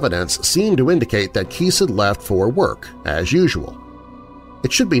of this evidence seemed to indicate that Keese had left for work, as usual.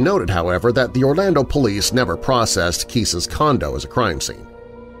 It should be noted, however, that the Orlando police never processed Keese's condo as a crime scene.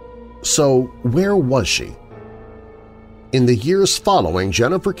 So where was she? In the years following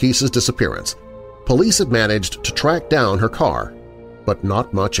Jennifer Kesse's disappearance, police had managed to track down her car, but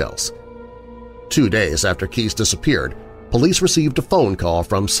not much else. 2 days after Keese disappeared, police received a phone call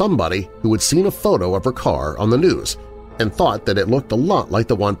from somebody who had seen a photo of her car on the news and thought that it looked a lot like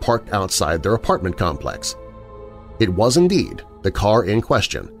the one parked outside their apartment complex. It was indeed the car in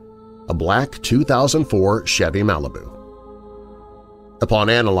question, a black 2004 Chevy Malibu. Upon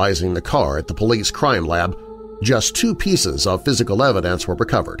analyzing the car at the police crime lab, just 2 pieces of physical evidence were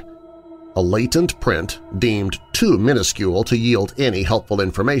recovered: a latent print deemed too minuscule to yield any helpful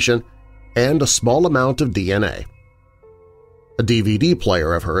information, and a small amount of DNA. A DVD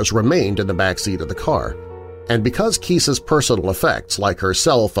player of hers remained in the backseat of the car, and because Keese's personal effects like her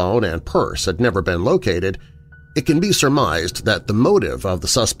cell phone and purse had never been located, it can be surmised that the motive of the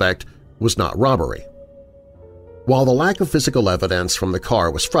suspect was not robbery. While the lack of physical evidence from the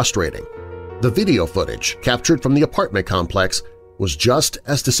car was frustrating, the video footage captured from the apartment complex was just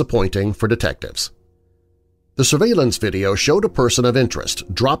as disappointing for detectives. The surveillance video showed a person of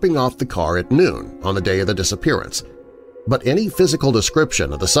interest dropping off the car at noon on the day of the disappearance, but any physical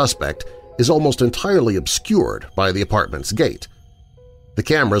description of the suspect is almost entirely obscured by the apartment's gate. The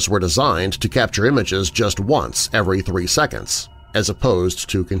cameras were designed to capture images just once every 3 seconds, as opposed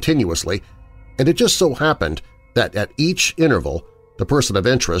to continuously, and it just so happened that at each interval the person of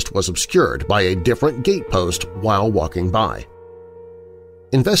interest was obscured by a different gate post while walking by.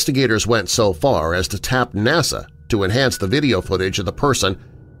 Investigators went so far as to tap NASA to enhance the video footage of the person,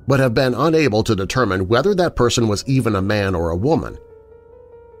 but have been unable to determine whether that person was even a man or a woman.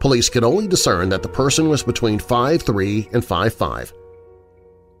 Police could only discern that the person was between 5'3" and 5'5".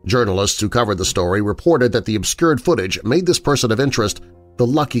 Journalists who covered the story reported that the obscured footage made this person of interest the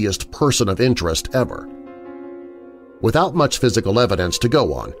luckiest person of interest ever. Without much physical evidence to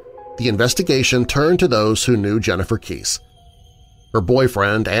go on, the investigation turned to those who knew Jennifer Kesse. Her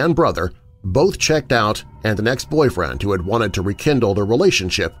boyfriend and brother both checked out, and an ex-boyfriend who had wanted to rekindle their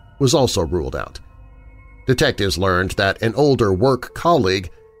relationship was also ruled out. Detectives learned that an older work colleague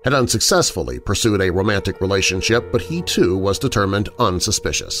had unsuccessfully pursued a romantic relationship, but he too was determined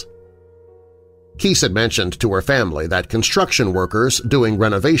unsuspicious. Keese had mentioned to her family that construction workers doing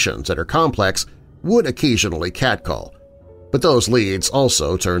renovations at her complex would occasionally catcall, but those leads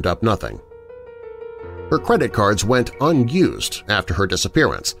also turned up nothing. Her credit cards went unused after her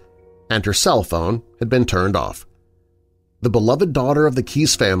disappearance, and her cell phone had been turned off. The beloved daughter of the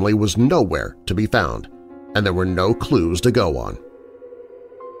Keese family was nowhere to be found, and there were no clues to go on.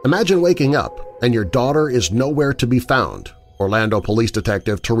 Imagine waking up and your daughter is nowhere to be found, Orlando Police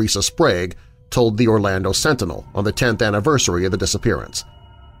Detective Teresa Sprague told the Orlando Sentinel on the 10th anniversary of the disappearance.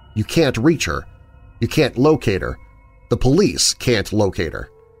 You can't reach her. You can't locate her. The police can't locate her.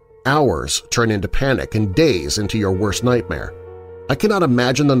 Hours turn into panic and days into your worst nightmare. I cannot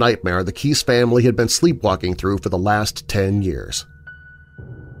imagine the nightmare the Keese family had been sleepwalking through for the last 10 years.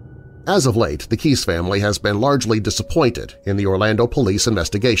 As of late, the Keese family has been largely disappointed in the Orlando police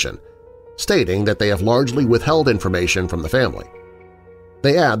investigation, stating that they have largely withheld information from the family.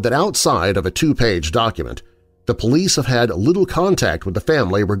 They add that outside of a 2-page document, the police have had little contact with the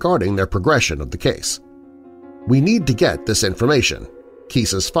family regarding their progression of the case. "We need to get this information,"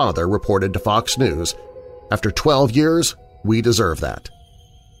 Keese's father reported to Fox News. "After 12 years, we deserve that."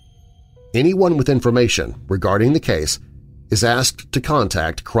 Anyone with information regarding the case is asked to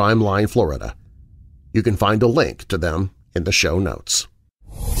contact Crime Line Florida. You can find a link to them in the show notes.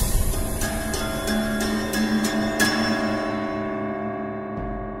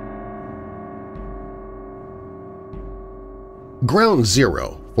 Ground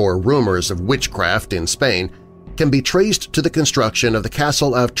zero for rumors of witchcraft in Spain can be traced to the construction of the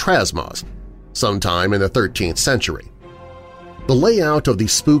castle of Trasmoz sometime in the 13th century. The layout of the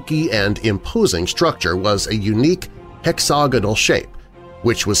spooky and imposing structure was a unique hexagonal shape,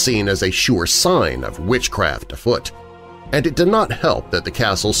 which was seen as a sure sign of witchcraft afoot, and it did not help that the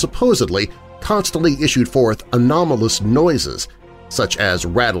castle supposedly constantly issued forth anomalous noises such as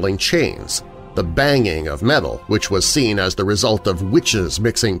rattling chains, the banging of metal which was seen as the result of witches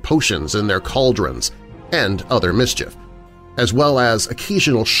mixing potions in their cauldrons, and other mischief, as well as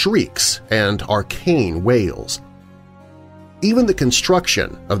occasional shrieks and arcane wails. Even the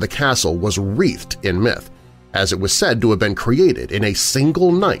construction of the castle was wreathed in myth, as it was said to have been created in a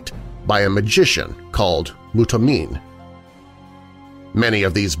single night by a magician called Mutamin. Many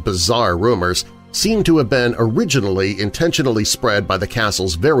of these bizarre rumors seem to have been originally intentionally spread by the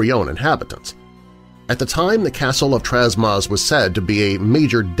castle's very own inhabitants. At the time, the castle of Trasmoz was said to be a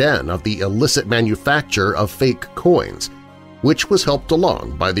major den of the illicit manufacture of fake coins, which was helped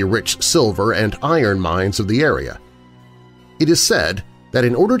along by the rich silver and iron mines of the area. It is said that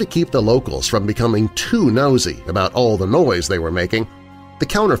in order to keep the locals from becoming too nosy about all the noise they were making, the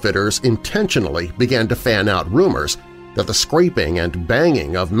counterfeiters intentionally began to fan out rumors that the scraping and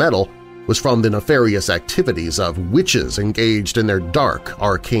banging of metal was from the nefarious activities of witches engaged in their dark,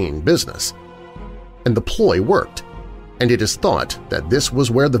 arcane business. And the ploy worked, and it is thought that this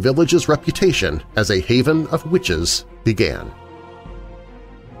was where the village's reputation as a haven of witches began.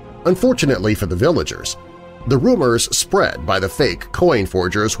 Unfortunately for the villagers, the rumors spread by the fake coin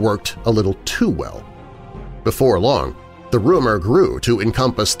forgers worked a little too well. Before long, the rumor grew to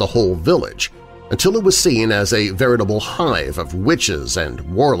encompass the whole village, until it was seen as a veritable hive of witches and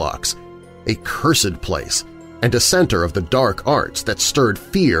warlocks, a cursed place and a center of the dark arts that stirred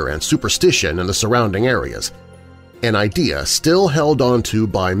fear and superstition in the surrounding areas, an idea still held onto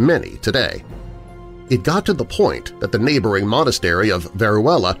by many today. It got to the point that the neighboring monastery of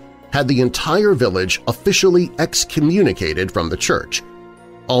Veruela had the entire village officially excommunicated from the church,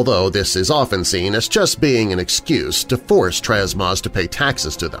 although this is often seen as just being an excuse to force Trasmoz to pay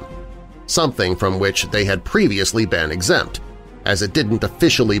taxes to them, something from which they had previously been exempt, as it didn't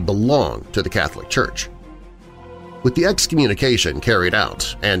officially belong to the Catholic Church. With the excommunication carried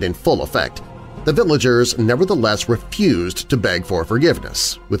out and in full effect, the villagers nevertheless refused to beg for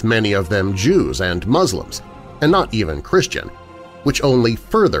forgiveness, with many of them Jews and Muslims, and not even Christian, which only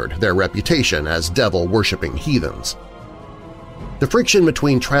furthered their reputation as devil-worshipping heathens. The friction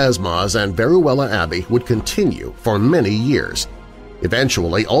between Trasmoz and Veruela Abbey would continue for many years,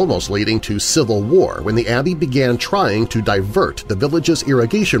 eventually almost leading to civil war when the abbey began trying to divert the village's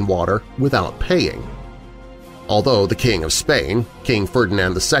irrigation water without paying. Although the King of Spain, King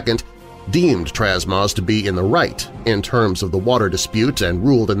Ferdinand II, deemed Trasmoz to be in the right in terms of the water dispute and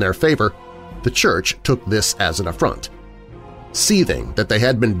ruled in their favor, the church took this as an affront. Seething that they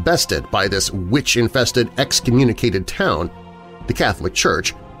had been bested by this witch-infested, excommunicated town, the Catholic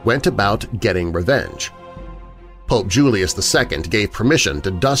Church went about getting revenge. Pope Julius II gave permission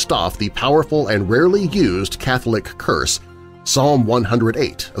to dust off the powerful and rarely used Catholic curse, Psalm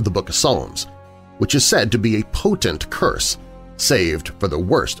 108 of the Book of Psalms, which is said to be a potent curse, saved for the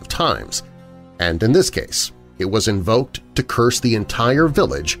worst of times, and in this case it was invoked to curse the entire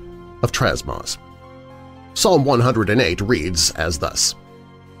village of Trasmoz. Psalm 108 reads as thus,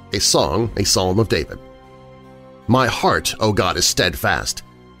 a song, a psalm of David. My heart, O God, is steadfast.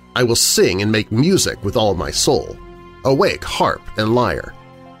 I will sing and make music with all my soul. Awake, harp and lyre.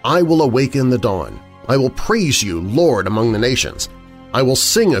 I will awaken the dawn. I will praise you, Lord, among the nations. I will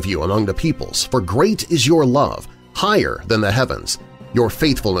sing of you among the peoples, for great is your love, higher than the heavens. Your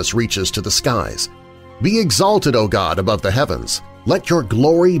faithfulness reaches to the skies. Be exalted, O God, above the heavens. Let your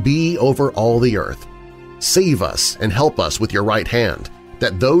glory be over all the earth. Save us and help us with your right hand,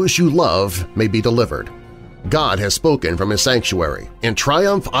 that those you love may be delivered. God has spoken from his sanctuary. In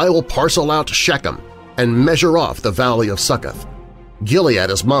triumph I will parcel out Shechem and measure off the valley of Succoth.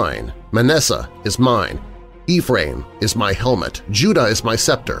 Gilead is mine, Manasseh is mine, Ephraim is my helmet, Judah is my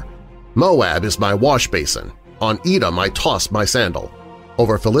scepter, Moab is my wash basin, on Edom I toss my sandal,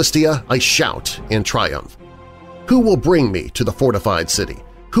 over Philistia I shout in triumph. Who will bring me to the fortified city?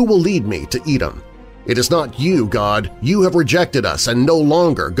 Who will lead me to Edom? It is not you, God, you have rejected us and no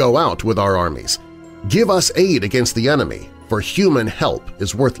longer go out with our armies. Give us aid against the enemy, for human help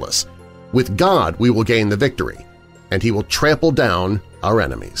is worthless. With God we will gain the victory, and he will trample down our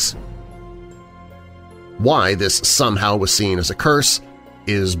enemies. Why this somehow was seen as a curse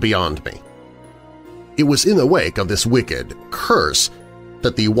is beyond me. It was in the wake of this wicked curse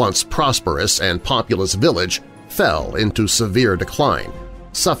that the once prosperous and populous village fell into severe decline,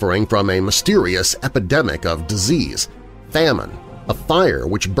 suffering from a mysterious epidemic of disease, famine, a fire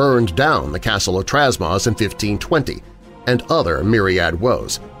which burned down the castle of Trasmoz in 1520, and other myriad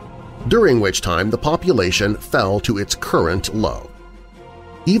woes, during which time the population fell to its current low.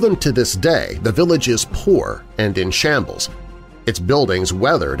 Even to this day, the village is poor and in shambles, its buildings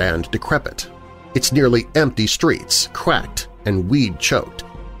weathered and decrepit, its nearly empty streets cracked and weed-choked,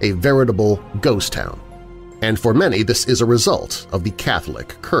 a veritable ghost town. And for many this is a result of the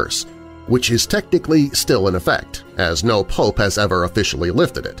Catholic curse, which is technically still in effect, as no pope has ever officially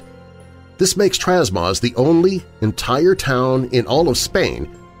lifted it. This makes Trasmoz the only entire town in all of Spain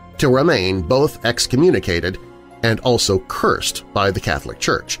to remain both excommunicated and also cursed by the Catholic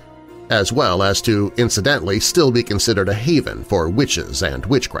Church, as well as to incidentally still be considered a haven for witches and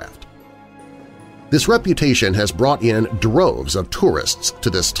witchcraft. This reputation has brought in droves of tourists to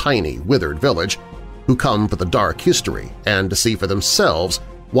this tiny, withered village who come for the dark history and to see for themselves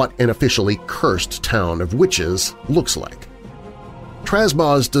what an officially cursed town of witches looks like.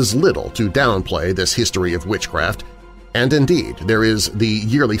 Trasmoz does little to downplay this history of witchcraft, and indeed there is the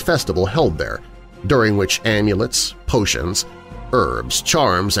yearly festival held there, during which amulets, potions, herbs,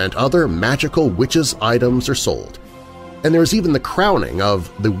 charms, and other magical witches' items are sold. And there is even the crowning of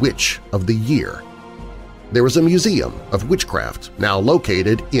the Witch of the Year. There is a museum of witchcraft now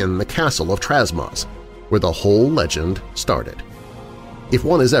located in the castle of Trasmoz, where the whole legend started. If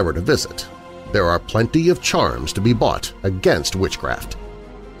one is ever to visit, there are plenty of charms to be bought against witchcraft.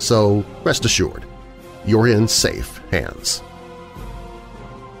 So rest assured, you're in safe hands.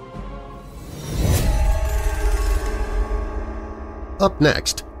 Up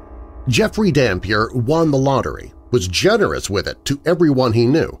next, Jeffrey Dampier won the lottery, was generous with it to everyone he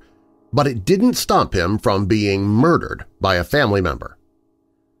knew, but it didn't stop him from being murdered by a family member.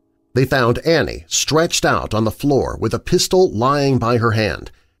 They found Annie stretched out on the floor with a pistol lying by her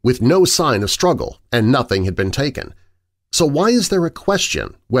hand, with no sign of struggle and nothing had been taken. So why is there a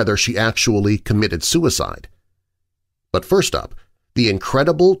question whether she actually committed suicide? But first up, the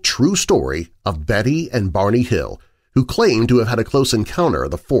incredible true story of Betty and Barney Hill, who claim to have had a close encounter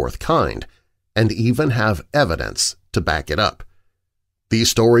of the fourth kind, and even have evidence to back it up. These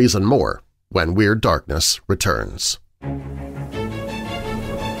stories and more when Weird Darkness returns.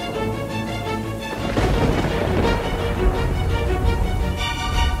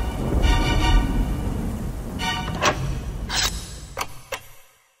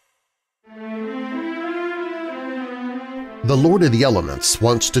 The Lord of the Elements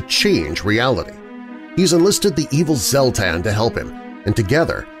wants to change reality. He's enlisted the evil Zeltan to help him, and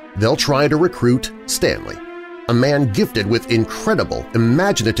together they'll try to recruit Stanley, a man gifted with incredible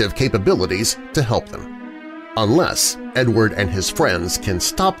imaginative capabilities to help them. Unless Edward and his friends can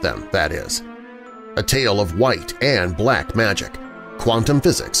stop them, that is. A tale of white and black magic, quantum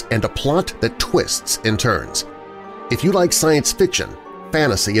physics, and a plot that twists and turns. If you like science fiction,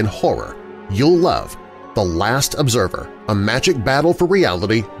 fantasy, and horror, you'll love The Last Observer, a magic battle for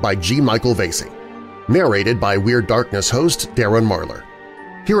reality by G. Michael Vasey. Narrated by Weird Darkness host Darren Marlar.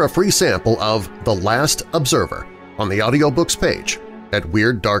 Hear a free sample of The Last Observer on the audiobooks page at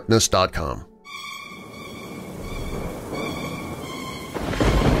WeirdDarkness.com.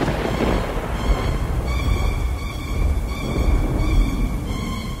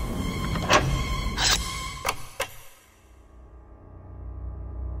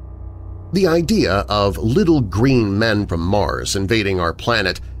 The idea of little green men from Mars invading our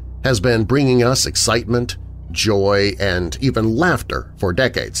planet has been bringing us excitement, joy, and even laughter for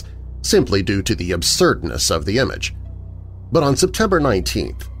decades, simply due to the absurdness of the image. But on September 19,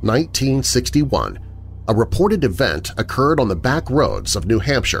 1961, a reported event occurred on the back roads of New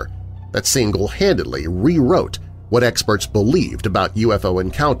Hampshire that single-handedly rewrote what experts believed about UFO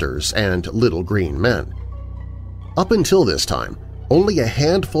encounters and little green men. Up until this time, only a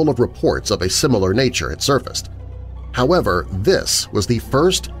handful of reports of a similar nature had surfaced. However, this was the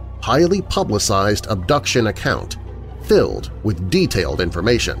first highly publicized abduction account filled with detailed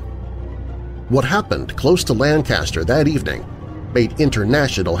information. What happened close to Lancaster that evening made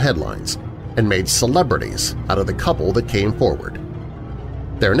international headlines and made celebrities out of the couple that came forward.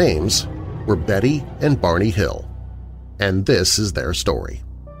 Their names were Betty and Barney Hill, and this is their story.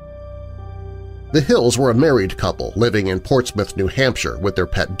 The Hills were a married couple living in Portsmouth, New Hampshire with their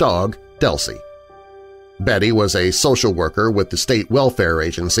pet dog, Delcy. Betty was a social worker with the State Welfare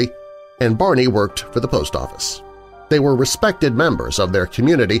Agency, and Barney worked for the post office. They were respected members of their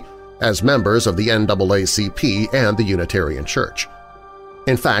community as members of the NAACP and the Unitarian Church.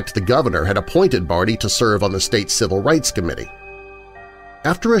 In fact, the governor had appointed Barney to serve on the state Civil Rights Committee.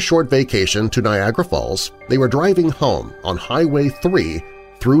 After a short vacation to Niagara Falls, they were driving home on Highway 3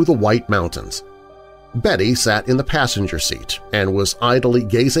 through the White Mountains. Betty sat in the passenger seat and was idly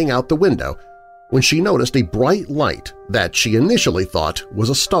gazing out the window when she noticed a bright light that she initially thought was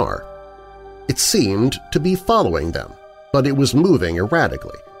a star. It seemed to be following them, but it was moving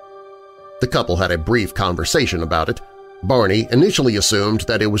erratically. The couple had a brief conversation about it. Barney initially assumed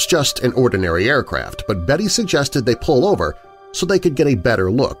that it was just an ordinary aircraft, but Betty suggested they pull over so they could get a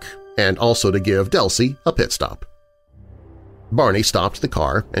better look and also to give Delcy a pit stop. Barney stopped the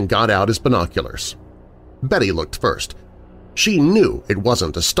car and got out his binoculars. Betty looked first. She knew it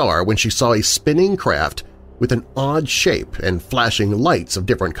wasn't a star when she saw a spinning craft with an odd shape and flashing lights of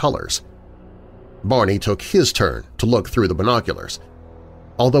different colors. Barney took his turn to look through the binoculars.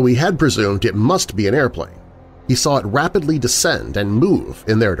 Although he had presumed it must be an airplane, he saw it rapidly descend and move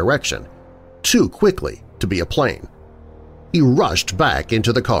in their direction, too quickly to be a plane. He rushed back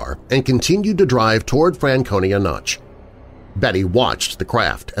into the car and continued to drive toward Franconia Notch. Betty watched the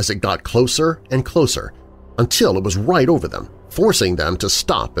craft as it got closer and closer until it was right over them, forcing them to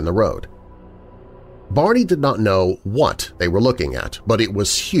stop in the road. Barney did not know what they were looking at, but it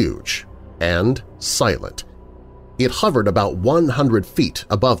was huge and silent. It hovered about 100 feet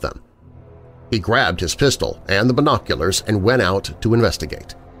above them. He grabbed his pistol and the binoculars and went out to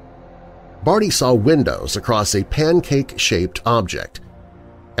investigate. Barney saw windows across a pancake-shaped object.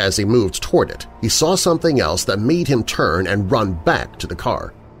 As he moved toward it, he saw something else that made him turn and run back to the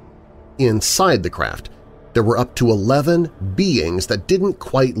car. Inside the craft, there were up to 11 beings that didn't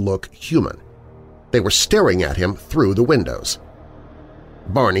quite look human. They were staring at him through the windows.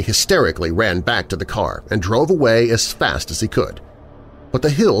 Barney hysterically ran back to the car and drove away as fast as he could. But the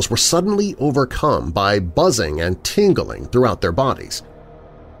Hills were suddenly overcome by buzzing and tingling throughout their bodies.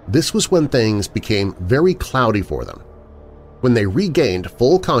 This was when things became very cloudy for them. When they regained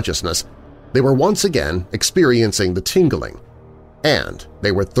full consciousness, they were once again experiencing the tingling, and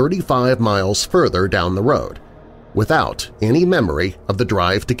they were 35 miles further down the road, without any memory of the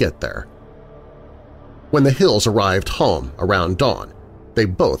drive to get there. When the Hills arrived home around dawn, they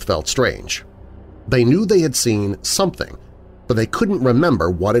both felt strange. They knew they had seen something, but they couldn't remember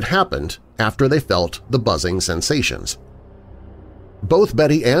what had happened after they felt the buzzing sensations. Both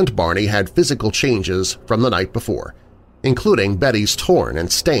Betty and Barney had physical changes from the night before, including Betty's torn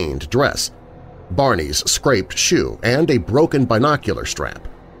and stained dress, Barney's scraped shoe, and a broken binocular strap.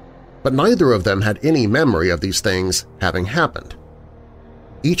 But neither of them had any memory of these things having happened.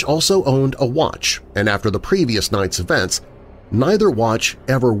 Each also owned a watch, and after the previous night's events, neither watch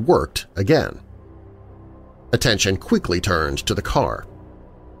ever worked again. Attention quickly turned to the car.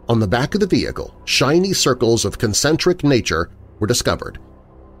 On the back of the vehicle, shiny circles of concentric nature were discovered.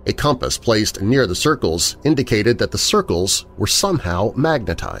 A compass placed near the circles indicated that the circles were somehow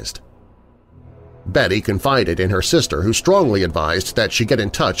magnetized. Betty confided in her sister, who strongly advised that she get in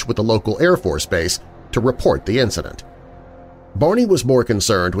touch with the local Air Force base to report the incident. Barney was more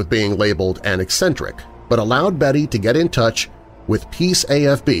concerned with being labeled an eccentric, but allowed Betty to get in touch with Peace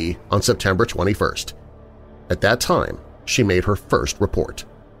AFB on September 21st. At that time, she made her first report.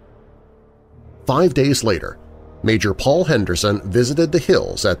 5 days later, Major Paul Henderson visited the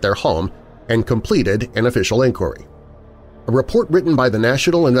Hills at their home and completed an official inquiry. A report written by the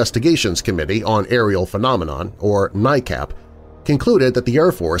National Investigations Committee on Aerial Phenomenon, or NICAP, concluded that the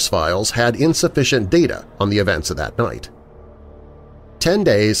Air Force files had insufficient data on the events of that night. 10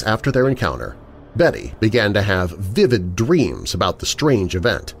 days after their encounter, Betty began to have vivid dreams about the strange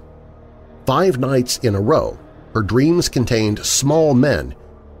event. 5 nights in a row, her dreams contained small men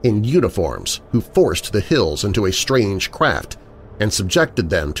in uniforms who forced the Hills into a strange craft and subjected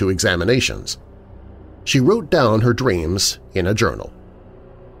them to examinations. She wrote down her dreams in a journal.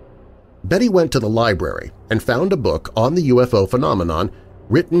 Betty went to the library and found a book on the UFO phenomenon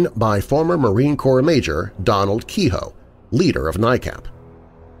written by former Marine Corps Major Donald Kehoe, leader of NICAP.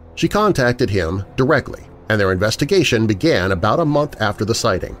 She contacted him directly, and their investigation began about a month after the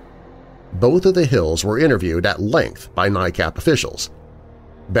sighting. Both of the Hills were interviewed at length by NICAP officials.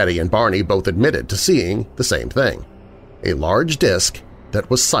 Betty and Barney both admitted to seeing the same thing, a large disk that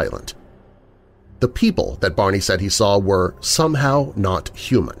was silent. The people that Barney said he saw were somehow not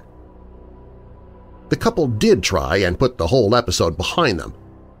human. The couple did try and put the whole episode behind them,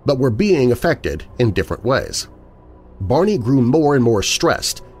 but were being affected in different ways. Barney grew more and more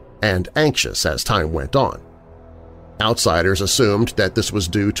stressed and anxious as time went on. Outsiders assumed that this was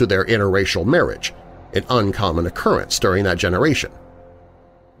due to their interracial marriage, an uncommon occurrence during that generation.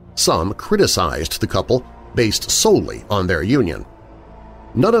 Some criticized the couple based solely on their union.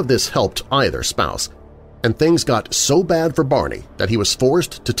 None of this helped either spouse, and things got so bad for Barney that he was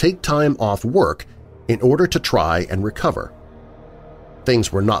forced to take time off work in order to try and recover.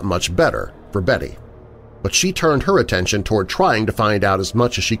 Things were not much better for Betty, but she turned her attention toward trying to find out as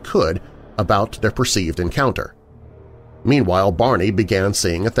much as she could about their perceived encounter. Meanwhile, Barney began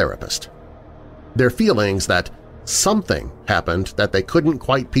seeing a therapist. Their feelings that something happened that they couldn't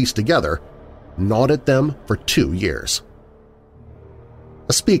quite piece together gnawed at them for 2 years.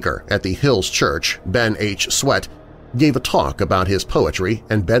 A speaker at the Hills Church, Ben H. Sweat, gave a talk about his poetry,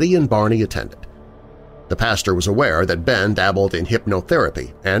 and Betty and Barney attended. The pastor was aware that Ben dabbled in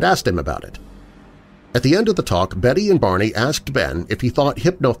hypnotherapy and asked him about it. At the end of the talk, Betty and Barney asked Ben if he thought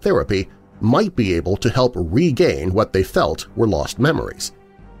hypnotherapy might be able to help regain what they felt were lost memories.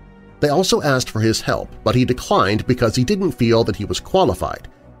 They also asked for his help, but he declined because he didn't feel that he was qualified,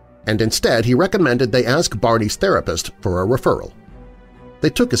 and instead he recommended they ask Barney's therapist for a referral. They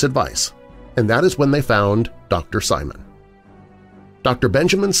took his advice, and that is when they found Dr. Simon. Dr.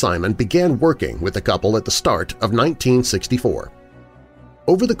 Benjamin Simon began working with the couple at the start of 1964.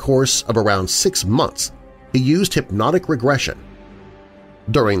 Over the course of around 6 months, he used hypnotic regression.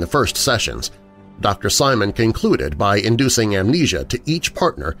 During the first sessions, Dr. Simon concluded by inducing amnesia to each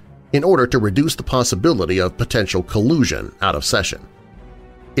partner in order to reduce the possibility of potential collusion out of session.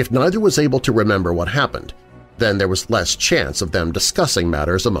 If neither was able to remember what happened, then there was less chance of them discussing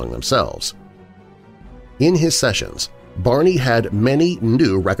matters among themselves. In his sessions, Barney had many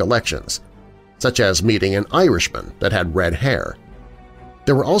new recollections, such as meeting an Irishman that had red hair.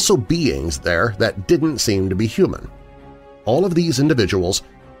 There were also beings there that didn't seem to be human. All of these individuals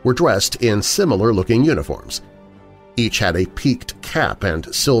were dressed in similar-looking uniforms. Each had a peaked cap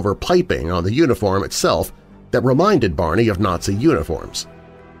and silver piping on the uniform itself that reminded Barney of Nazi uniforms.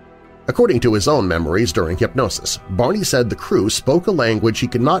 According to his own memories during hypnosis, Barney said the crew spoke a language he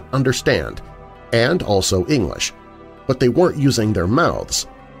could not understand, and also English, but they weren't using their mouths.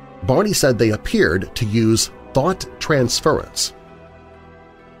 Barney said they appeared to use thought transference.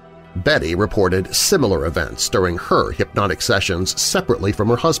 Betty reported similar events during her hypnotic sessions separately from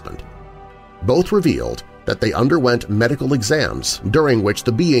her husband. Both revealed that they underwent medical exams during which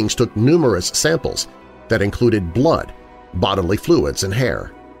the beings took numerous samples that included blood, bodily fluids, and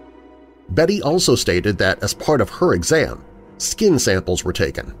hair. Betty also stated that as part of her exam, skin samples were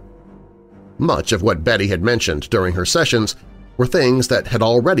taken. Much of what Betty had mentioned during her sessions were things that had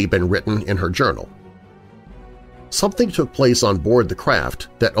already been written in her journal. Something took place on board the craft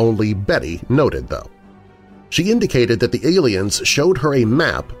that only Betty noted, though. She indicated that the aliens showed her a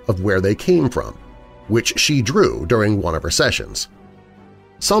map of where they came from, which she drew during one of her sessions.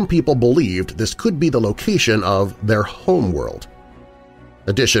 Some people believed this could be the location of their homeworld.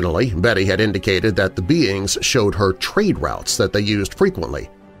 Additionally, Betty had indicated that the beings showed her trade routes that they used frequently,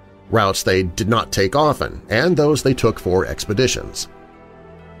 routes they did not take often, and those they took for expeditions.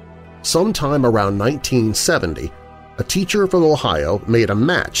 Sometime around 1970, a teacher from Ohio made a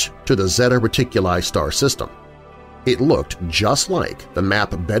match to the Zeta Reticuli star system. It looked just like the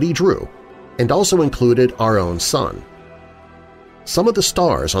map Betty drew and also included our own sun. Some of the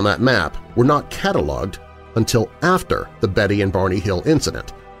stars on that map were not cataloged until after the Betty and Barney Hill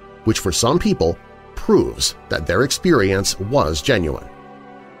incident, which for some people proves that their experience was genuine.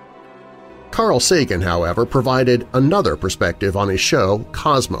 Carl Sagan, however, provided another perspective on his show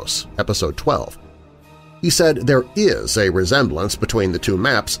Cosmos, Episode 12. He said there is a resemblance between the two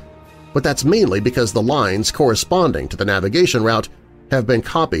maps, but that's mainly because the lines corresponding to the navigation route have been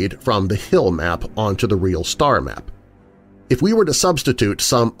copied from the Hill map onto the real star map. If we were to substitute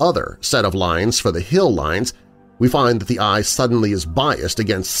some other set of lines for the Hill lines, we find that the eye suddenly is biased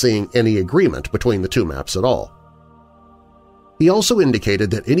against seeing any agreement between the two maps at all. He also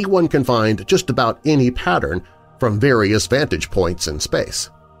indicated that anyone can find just about any pattern from various vantage points in space.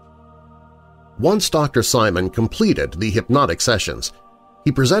 Once Dr. Simon completed the hypnotic sessions,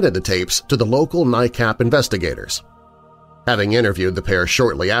 he presented the tapes to the local NICAP investigators. Having interviewed the pair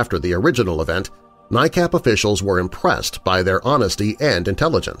shortly after the original event, NICAP officials were impressed by their honesty and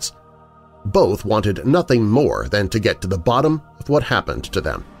intelligence. Both wanted nothing more than to get to the bottom of what happened to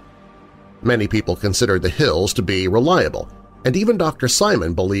them. Many people considered the Hills to be reliable, and even Dr.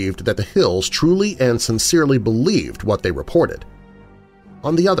 Simon believed that the Hills truly and sincerely believed what they reported.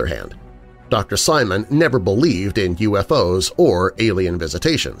 On the other hand, Dr. Simon never believed in UFOs or alien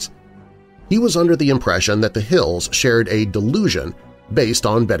visitations. He was under the impression that the Hills shared a delusion based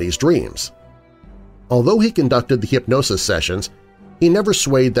on Betty's dreams. Although he conducted the hypnosis sessions, he never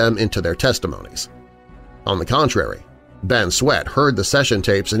swayed them into their testimonies. On the contrary, Ben Sweat heard the session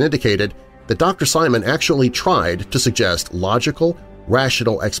tapes and indicated that Dr. Simon actually tried to suggest logical,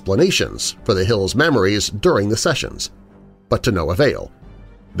 rational explanations for the Hills' memories during the sessions, but to no avail.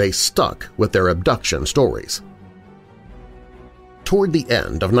 They stuck with their abduction stories. Toward the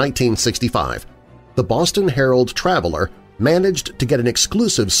end of 1965, the Boston Herald Traveler managed to get an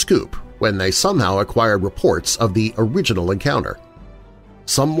exclusive scoop when they somehow acquired reports of the original encounter.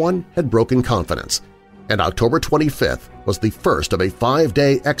 Someone had broken confidence, and October 25th was the first of a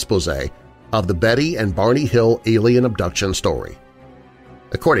 5-day exposé of the Betty and Barney Hill alien abduction story.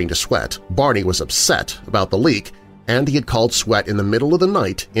 According to Sweat, Barney was upset about the leak, and he had called Sweat in the middle of the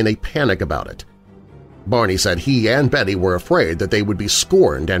night in a panic about it. Barney said he and Betty were afraid that they would be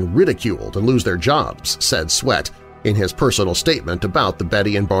scorned and ridiculed and lose their jobs, said Sweat in his personal statement about the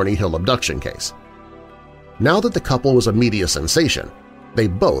Betty and Barney Hill abduction case. Now that the couple was a media sensation, they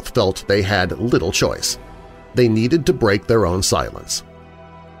both felt they had little choice. They needed to break their own silence.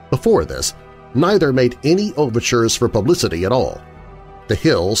 Before this, neither made any overtures for publicity at all. The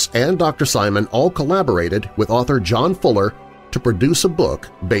Hills and Dr. Simon all collaborated with author John Fuller to produce a book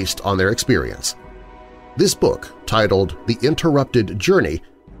based on their experience. This book, titled The Interrupted Journey,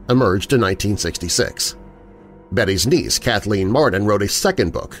 emerged in 1966. Betty's niece, Kathleen Martin, wrote a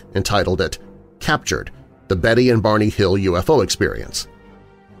second book entitled it Captured, The Betty and Barney Hill UFO Experience.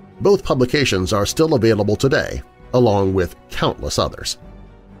 Both publications are still available today, along with countless others.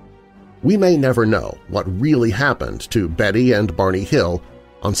 We may never know what really happened to Betty and Barney Hill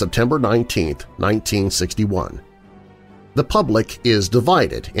on September 19, 1961. The public is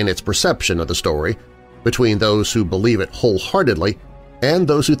divided in its perception of the story between those who believe it wholeheartedly and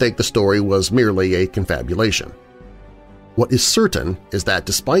those who think the story was merely a confabulation. What is certain is that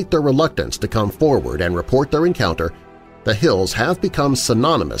despite their reluctance to come forward and report their encounter, the Hills have become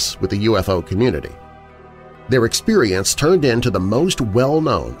synonymous with the UFO community. Their experience turned into the most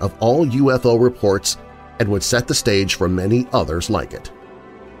well-known of all UFO reports and would set the stage for many others like it.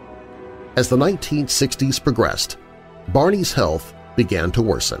 As the 1960s progressed, Barney's health began to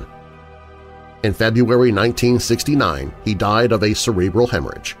worsen. In February 1969, he died of a cerebral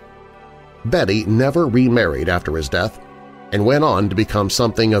hemorrhage. Betty never remarried after his death and went on to become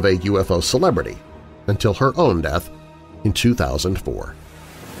something of a UFO celebrity until her own death in 2004.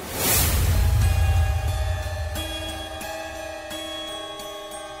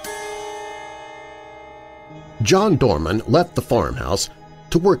 John Dorman left the farmhouse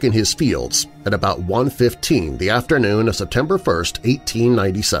to work in his fields at about 1:15 the afternoon of September 1,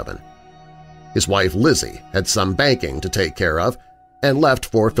 1897. His wife Lizzie had some banking to take care of and left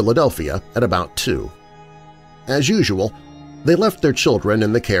for Philadelphia at about 2. As usual, they left their children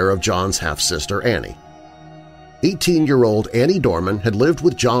in the care of John's half-sister Annie. 18-year-old Annie Dorman had lived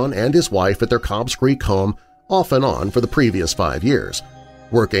with John and his wife at their Cobbs Creek home off and on for the previous 5 years,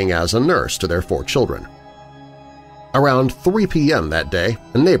 working as a nurse to their 4 children. Around 3 p.m. that day,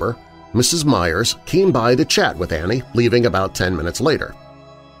 a neighbor, Mrs. Myers, came by to chat with Annie, leaving about 10 minutes later.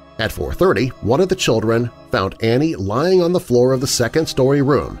 At 4:30, one of the children found Annie lying on the floor of the second-story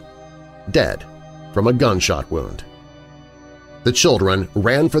room, dead from a gunshot wound. The children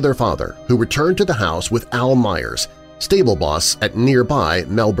ran for their father, who returned to the house with Al Myers, stable boss at nearby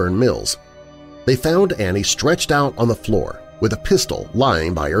Melbourne Mills. They found Annie stretched out on the floor with a pistol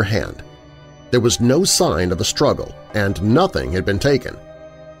lying by her hand. There was no sign of a struggle, and nothing had been taken.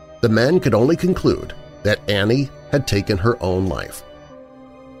 The men could only conclude that Annie had taken her own life.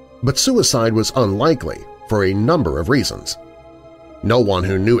 But suicide was unlikely for a number of reasons. No one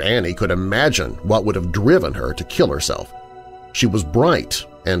who knew Annie could imagine what would have driven her to kill herself. She was bright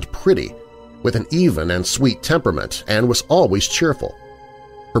and pretty, with an even and sweet temperament, and was always cheerful.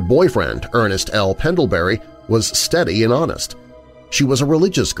 Her boyfriend, Ernest L. Pendlebury, was steady and honest. She was a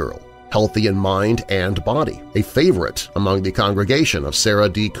religious girl, healthy in mind and body, a favorite among the congregation of Sarah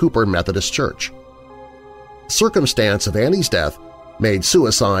D. Cooper Methodist Church. The circumstance of Annie's death made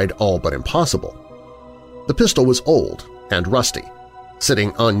suicide all but impossible. The pistol was old and rusty,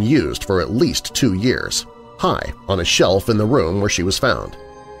 sitting unused for at least 2 years, high on a shelf in the room where she was found.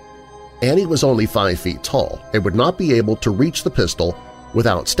 Annie was only 5 feet tall and would not be able to reach the pistol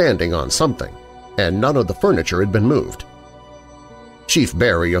without standing on something, and none of the furniture had been moved. Chief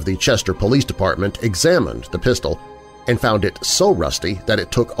Barry of the Chester Police Department examined the pistol and found it so rusty that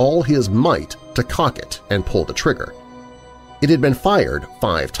it took all his might to cock it and pull the trigger. It had been fired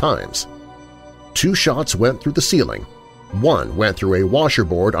 5 times. 2 shots went through the ceiling, 1 went through a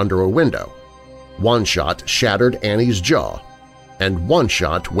washerboard under a window, 1 shot shattered Annie's jaw, and 1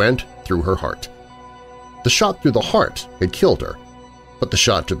 shot went through her heart. The shot through the heart had killed her, but the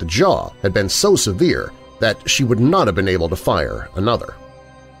shot to the jaw had been so severe that she would not have been able to fire another.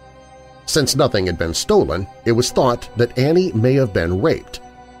 Since nothing had been stolen, it was thought that Annie may have been raped.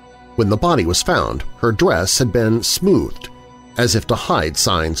 When the body was found, her dress had been smoothed, as if to hide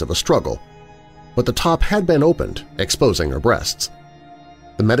signs of a struggle, but the top had been opened, exposing her breasts.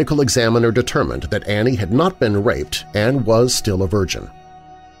 The medical examiner determined that Annie had not been raped and was still a virgin.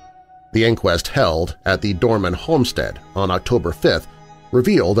 The inquest held at the Dorman homestead on October 5th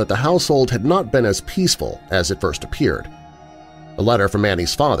revealed that the household had not been as peaceful as it first appeared. A letter from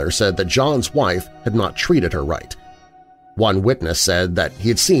Annie's father said that John's wife had not treated her right. One witness said that he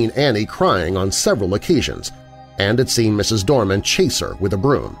had seen Annie crying on several occasions and had seen Mrs. Dorman chase her with a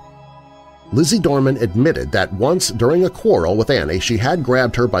broom. Lizzie Dorman admitted that once during a quarrel with Annie she had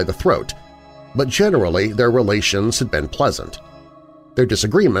grabbed her by the throat, but generally their relations had been pleasant. Their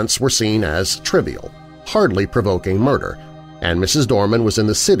disagreements were seen as trivial, hardly provoking murder, and Mrs. Dorman was in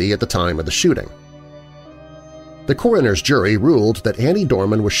the city at the time of the shooting. The coroner's jury ruled that Annie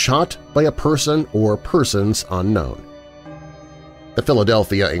Dorman was shot by a person or persons unknown. The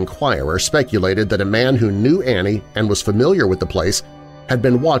Philadelphia Inquirer speculated that a man who knew Annie and was familiar with the place had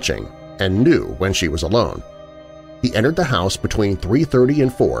been watching and knew when she was alone. He entered the house between 3:30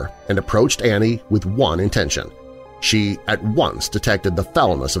 and 4 and approached Annie with one intention. She at once detected the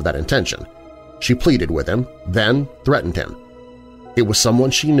foulness of that intention. She pleaded with him, then threatened him. It was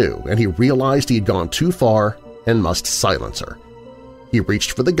someone she knew, and he realized he had gone too far and must silence her. He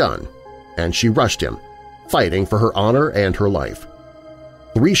reached for the gun, and she rushed him, fighting for her honor and her life.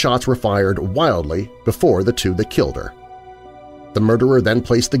 3 shots were fired wildly before the 2 that killed her. The murderer then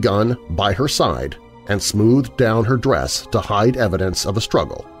placed the gun by her side and smoothed down her dress to hide evidence of a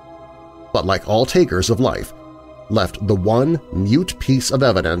struggle, but like all takers of life, left the one mute piece of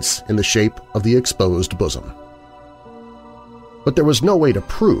evidence in the shape of the exposed bosom. But there was no way to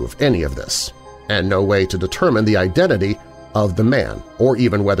prove any of this, and no way to determine the identity of the man or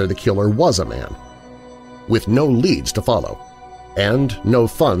even whether the killer was a man. With no leads to follow and no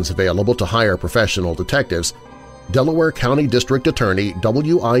funds available to hire professional detectives, Delaware County District Attorney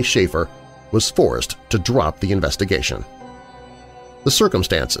W.I. Schaefer was forced to drop the investigation. The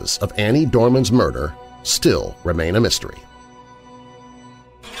circumstances of Annie Dorman's murder still remain a mystery.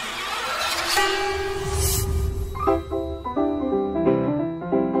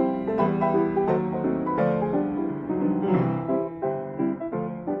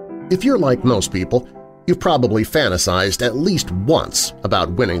 If you're like most people, you've probably fantasized at least once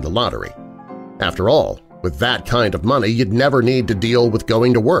about winning the lottery. After all, with that kind of money, you'd never need to deal with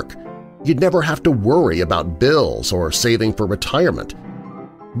going to work. You'd never have to worry about bills or saving for retirement.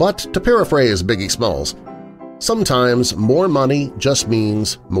 But to paraphrase Biggie Smalls, sometimes more money just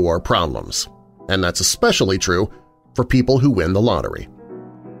means more problems. And that's especially true for people who win the lottery.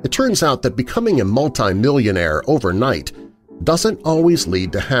 It turns out that becoming a multimillionaire overnight doesn't always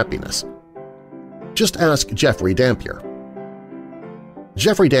lead to happiness. Just ask Jeffrey Dampier.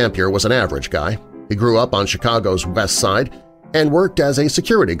 Jeffrey Dampier was an average guy. He grew up on Chicago's West Side and worked as a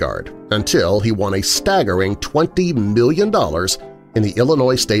security guard until he won a staggering $20 million in the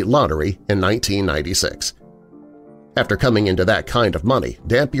Illinois State Lottery in 1996. After coming into that kind of money,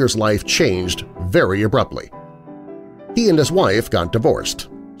 Dampier's life changed very abruptly. He and his wife got divorced,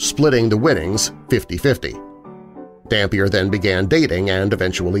 splitting the winnings 50-50. Dampier then began dating and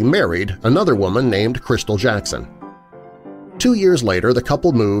eventually married another woman named Crystal Jackson. 2 years later, the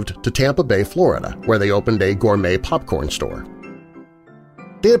couple moved to Tampa Bay, Florida, where they opened a gourmet popcorn store.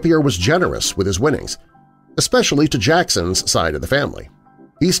 Dampier was generous with his winnings, especially to Jackson's side of the family.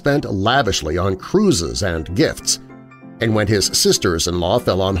 He spent lavishly on cruises and gifts, and when his sisters-in-law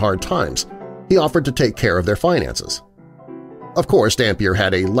fell on hard times, he offered to take care of their finances. Of course, Dampier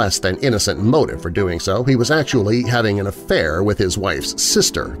had a less than innocent motive for doing so. He was actually having an affair with his wife's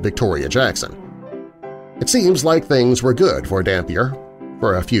sister, Victoria Jackson. It seems like things were good for Dampier,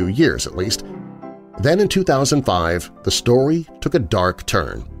 for a few years at least. Then in 2005, the story took a dark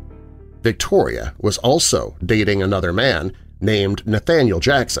turn. Victoria was also dating another man named Nathaniel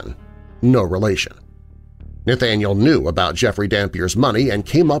Jackson, no relation. Nathaniel knew about Jeffrey Dampier's money and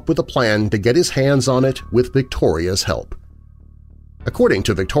came up with a plan to get his hands on it with Victoria's help. According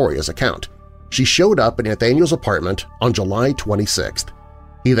to Victoria's account, she showed up at Nathaniel's apartment on July 26th.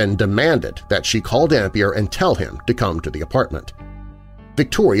 He then demanded that she call Dampier and tell him to come to the apartment.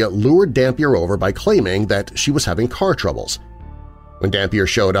 Victoria lured Dampier over by claiming that she was having car troubles. When Dampier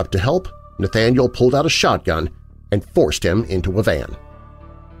showed up to help, Nathaniel pulled out a shotgun and forced him into a van.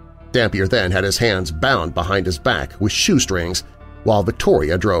 Dampier then had his hands bound behind his back with shoestrings while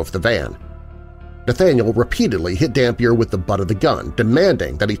Victoria drove the van. Nathaniel repeatedly hit Dampier with the butt of the gun,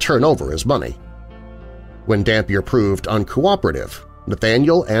 demanding that he turn over his money. When Dampier proved uncooperative,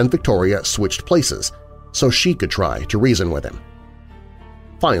 Nathaniel and Victoria switched places so she could try to reason with him.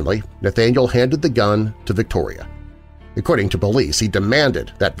 Finally, Nathaniel handed the gun to Victoria. According to police, he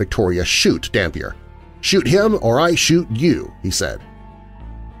demanded that Victoria shoot Dampier. "Shoot him or I shoot you," he said.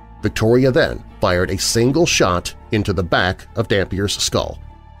 Victoria then fired a single shot into the back of Dampier's skull,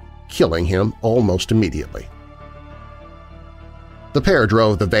 killing him almost immediately. The pair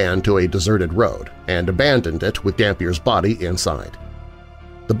drove the van to a deserted road and abandoned it with Dampier's body inside.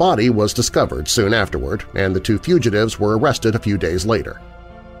 The body was discovered soon afterward, and the two fugitives were arrested a few days later.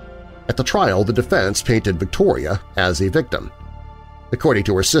 At the trial, the defense painted Victoria as a victim. According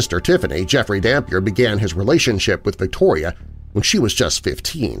to her sister Tiffany, Jeffrey Dampier began his relationship with Victoria when she was just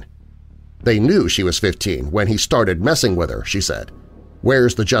 15. They knew she was 15 when he started messing with her, she said.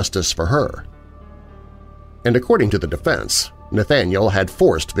 Where's the justice for her? And according to the defense, Nathaniel had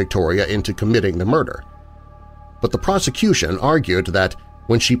forced Victoria into committing the murder. But the prosecution argued that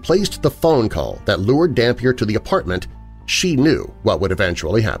when she placed the phone call that lured Dampier to the apartment, she knew what would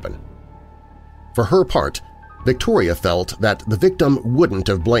eventually happen. For her part, Victoria felt that the victim wouldn't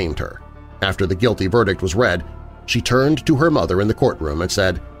have blamed her. After the guilty verdict was read, she turned to her mother in the courtroom and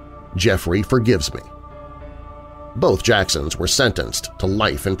said, "Jeffrey forgives me." Both Jacksons were sentenced to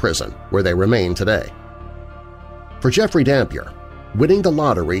life in prison, where they remain today. For Jeffrey Dampier, winning the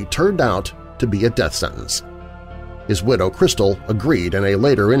lottery turned out to be a death sentence. His widow Crystal agreed in a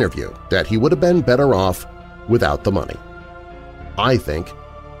later interview that he would have been better off without the money. "I think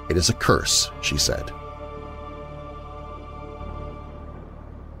it is a curse," she said.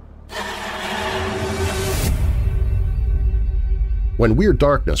 When Weird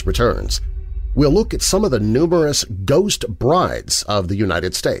Darkness returns, we'll look at some of the numerous ghost brides of the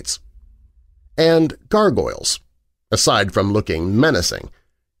United States. And gargoyles, aside from looking menacing,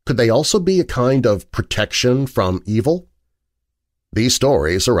 Could they also be a kind of protection from evil? These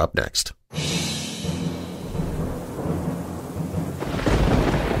stories are up next.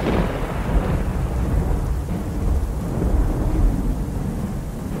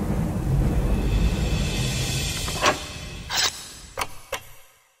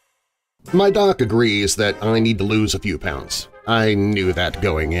 My doc agrees that I need to lose a few pounds. I knew that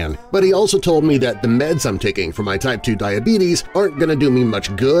going in, but he also told me that the meds I'm taking for my type 2 diabetes aren't going to do me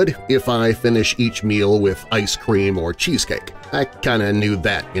much good if I finish each meal with ice cream or cheesecake. I kinda knew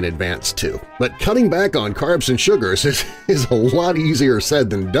that in advance too, but cutting back on carbs and sugars is a lot easier said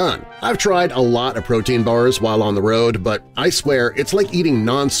than done. I've tried a lot of protein bars while on the road, but I swear it's like eating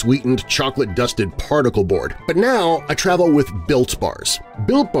non-sweetened chocolate-dusted particle board. But now I travel with Built bars.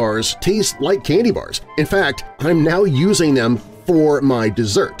 Built bars taste like candy bars. In fact, I'm now using them for my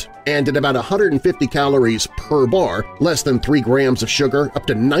dessert. And at about 150 calories per bar, less than 3 grams of sugar, up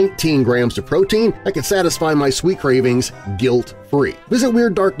to 19 grams of protein, I can satisfy my sweet cravings guilt-free. Visit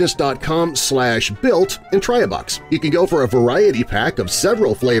WeirdDarkness.com/built and try a box. You can go for a variety pack of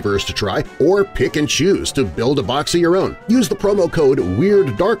several flavors to try, or pick and choose to build a box of your own. Use the promo code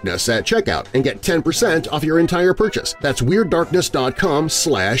WeirdDarkness at checkout and get 10% off your entire purchase. That's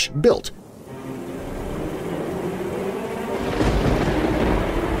WeirdDarkness.com/built.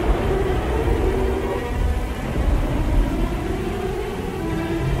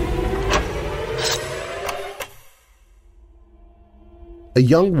 A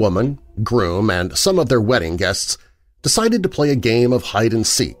young woman, groom, and some of their wedding guests decided to play a game of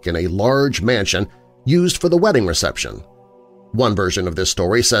hide-and-seek in a large mansion used for the wedding reception. One version of this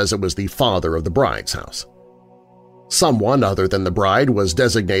story says it was the father of the bride's house. Someone other than the bride was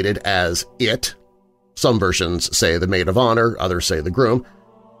designated as it. Some versions say the maid of honor, others say the groom,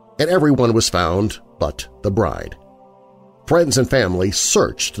 and everyone was found but the bride. Friends and family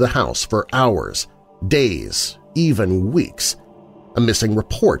searched the house for hours, days, even weeks. A missing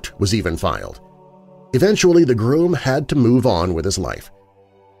report was even filed. Eventually, the groom had to move on with his life.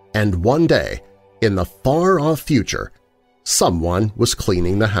 And one day, in the far-off future, someone was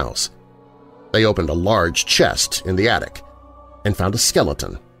cleaning the house. They opened a large chest in the attic and found a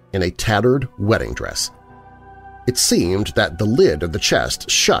skeleton in a tattered wedding dress. It seemed that the lid of the chest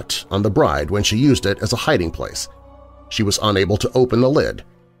shut on the bride when she used it as a hiding place. She was unable to open the lid,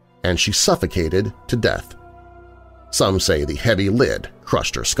 and she suffocated to death. Some say the heavy lid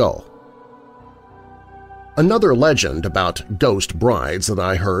crushed her skull. Another legend about ghost brides that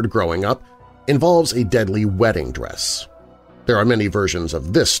I heard growing up involves a deadly wedding dress. There are many versions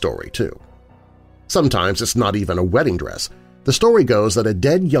of this story, too. Sometimes it's not even a wedding dress. The story goes that a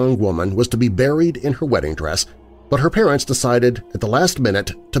dead young woman was to be buried in her wedding dress, but her parents decided at the last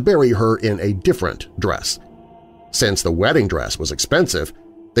minute to bury her in a different dress. Since the wedding dress was expensive,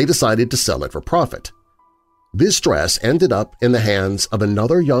 they decided to sell it for profit. This dress ended up in the hands of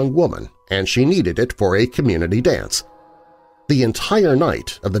another young woman, and she needed it for a community dance. The entire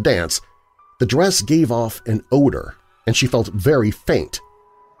night of the dance, the dress gave off an odor, and she felt very faint.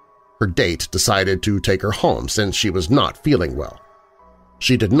 Her date decided to take her home since she was not feeling well.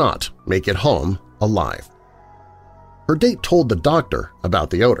 She did not make it home alive. Her date told the doctor about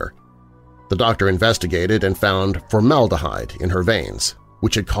the odor. The doctor investigated and found formaldehyde in her veins,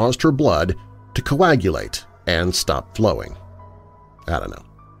 which had caused her blood to coagulate and stop flowing. I don't know.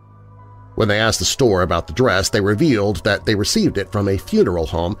 When they asked the store about the dress, they revealed that they received it from a funeral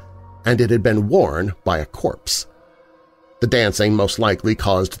home and it had been worn by a corpse. The dancing most likely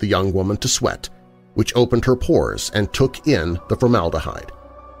caused the young woman to sweat, which opened her pores and took in the formaldehyde.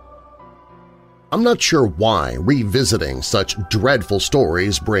 I'm not sure why revisiting such dreadful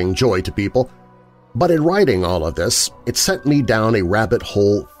stories bring joy to people, but in writing all of this, it sent me down a rabbit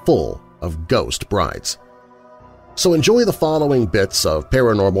hole full of ghost brides. So enjoy the following bits of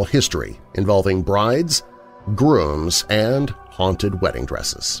paranormal history involving brides, grooms, and haunted wedding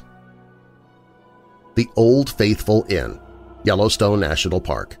dresses. The Old Faithful Inn, Yellowstone National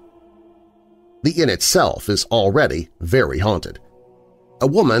Park. The inn itself is already very haunted. A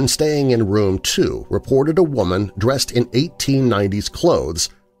woman staying in room 2 reported a woman dressed in 1890s clothes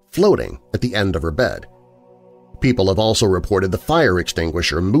floating at the end of her bed. People have also reported the fire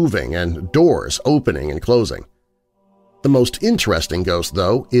extinguisher moving and doors opening and closing. The most interesting ghost,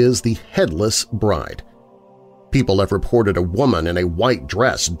 though, is the headless bride. People have reported a woman in a white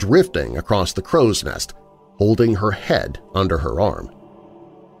dress drifting across the crow's nest, holding her head under her arm.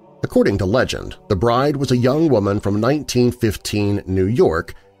 According to legend, the bride was a young woman from 1915 New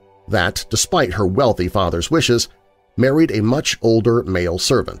York that, despite her wealthy father's wishes, married a much older male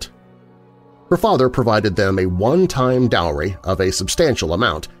servant. Her father provided them a one-time dowry of a substantial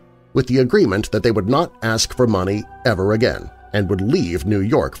amount, with the agreement that they would not ask for money ever again and would leave New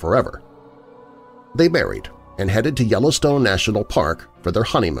York forever. They married and headed to Yellowstone National Park for their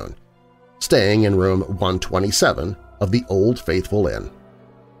honeymoon, staying in room 127 of the Old Faithful Inn.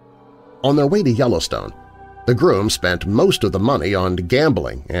 On their way to Yellowstone, the groom spent most of the money on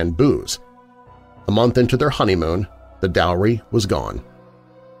gambling and booze. A month into their honeymoon, the dowry was gone.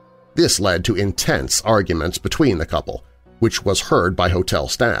 This led to intense arguments between the couple, which was heard by hotel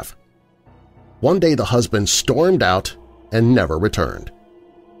staff. One day the husband stormed out and never returned.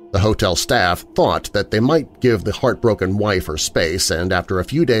 The hotel staff thought that they might give the heartbroken wife her space and after a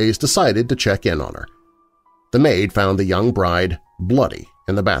few days decided to check in on her. The maid found the young bride bloody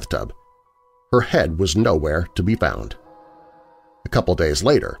in the bathtub. Her head was nowhere to be found. A couple days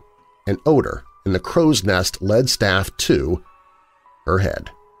later, an odor in the crow's nest led staff to her head.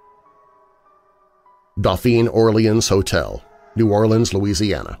 Dauphine Orleans Hotel, New Orleans,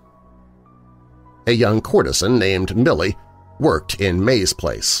 Louisiana. A young courtesan named Millie worked in May's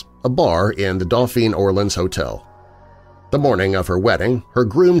Place, a bar in the Dauphine Orleans Hotel. The morning of her wedding, her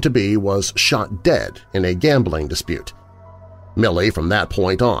groom-to-be was shot dead in a gambling dispute. Millie, from that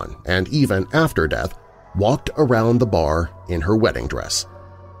point on, and even after death, walked around the bar in her wedding dress.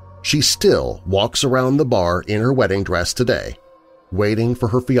 She still walks around the bar in her wedding dress today, waiting for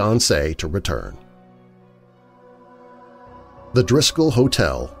her fiancé to return. The Driscoll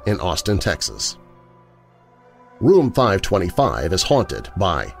Hotel in Austin, Texas. Room 525 is haunted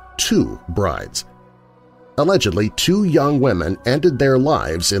by 2 brides. Allegedly, 2 young women ended their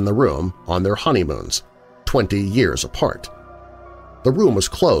lives in the room on their honeymoons, 20 years apart. The room was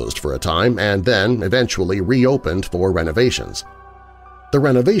closed for a time and then eventually reopened for renovations. The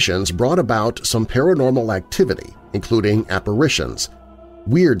renovations brought about some paranormal activity, including apparitions,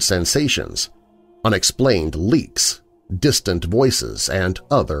 weird sensations, unexplained leaks, distant voices, and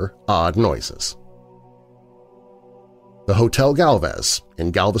other odd noises. The Hotel Galvez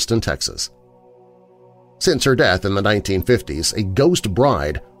in Galveston, Texas. Since her death in the 1950s, a ghost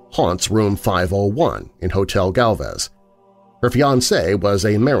bride haunts room 501 in Hotel Galvez. Her fiancé was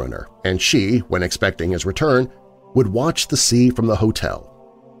a mariner, and she, when expecting his return, would watch the sea from the hotel.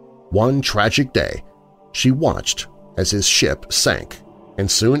 One tragic day, she watched as his ship sank and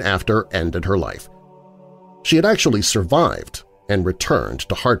soon after ended her life. She had actually survived and returned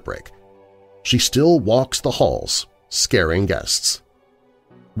to heartbreak. She still walks the halls, scaring guests.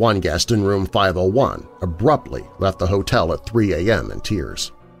 One guest in room 501 abruptly left the hotel at 3 a.m. in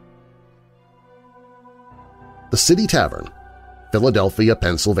tears. The City Tavern, Philadelphia,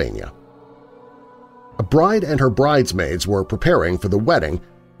 Pennsylvania. A bride and her bridesmaids were preparing for the wedding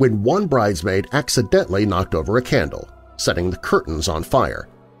when one bridesmaid accidentally knocked over a candle, setting the curtains on fire.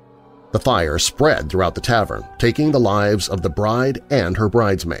 The fire spread throughout the tavern, taking the lives of the bride and her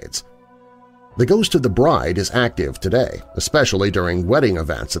bridesmaids. The ghost of the bride is active today, especially during wedding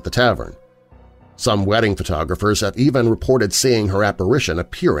events at the tavern. Some wedding photographers have even reported seeing her apparition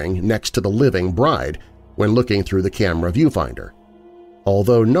appearing next to the living bride when looking through the camera viewfinder,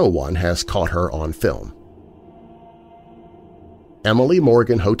 although no one has caught her on film. Emily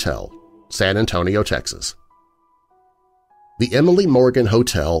Morgan Hotel, San Antonio, Texas. The Emily Morgan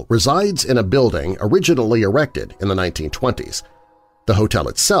Hotel resides in a building originally erected in the 1920s. The hotel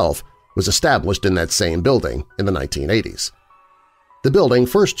itself was established in that same building in the 1980s. The building,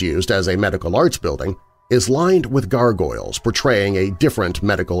 first used as a medical arts building, is lined with gargoyles portraying a different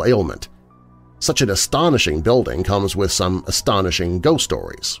medical ailment. Such an astonishing building comes with some astonishing ghost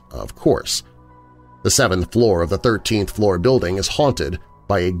stories, of course. The 7th floor of the 13th floor building is haunted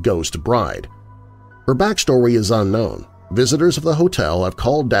by a ghost bride. Her backstory is unknown. Visitors of the hotel have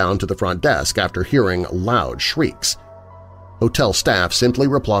called down to the front desk after hearing loud shrieks. Hotel staff simply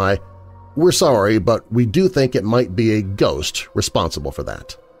reply, "We're sorry, but we do think it might be a ghost responsible for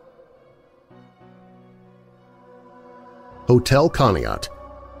that." Hotel Conneaut,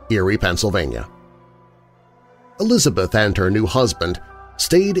 Erie, Pennsylvania. Elizabeth and her new husband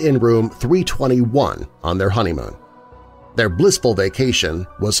stayed in room 321 on their honeymoon. Their blissful vacation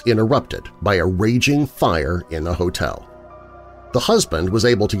was interrupted by a raging fire in the hotel. The husband was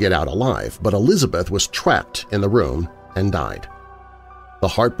able to get out alive, but Elizabeth was trapped in the room and died. The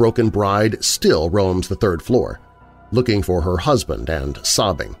heartbroken bride still roams the 3rd floor, looking for her husband and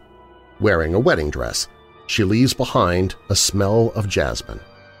sobbing. Wearing a wedding dress, she leaves behind a smell of jasmine.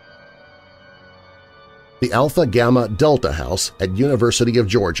 The Alpha Gamma Delta House at University of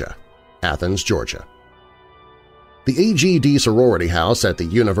Georgia, Athens, Georgia. The AGD sorority house at the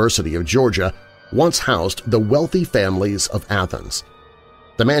University of Georgia once housed the wealthy families of Athens.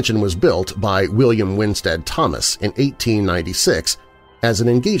 The mansion was built by William Winstead Thomas in 1896 as an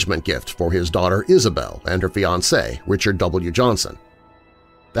engagement gift for his daughter Isabel and her fiancé, Richard W. Johnson.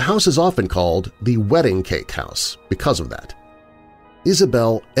 The house is often called the wedding cake house because of that.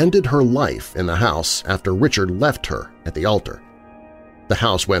 Isabel ended her life in the house after Richard left her at the altar. The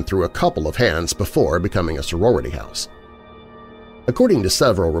house went through a couple of hands before becoming a sorority house. According to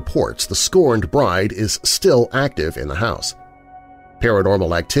several reports, the scorned bride is still active in the house.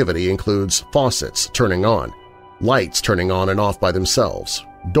 Paranormal activity includes faucets turning on, lights turning on and off by themselves,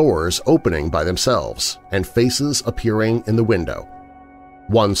 doors opening by themselves, and faces appearing in the window.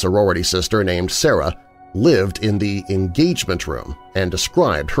 One sorority sister named Sarah lived in the engagement room and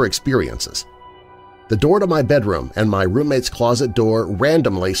described her experiences. The door to my bedroom and my roommate's closet door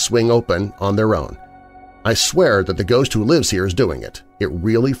randomly swing open on their own. I swear that the ghost who lives here is doing it. It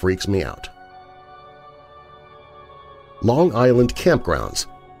really freaks me out. Long Island Campgrounds,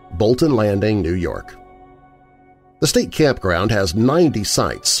 Bolton Landing, New York. The state campground has 90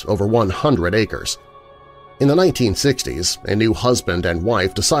 sites over 100 acres. In the 1960s, a new husband and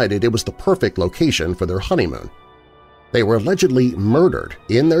wife decided it was the perfect location for their honeymoon. They were allegedly murdered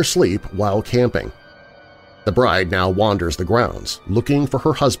in their sleep while camping. The bride now wanders the grounds, looking for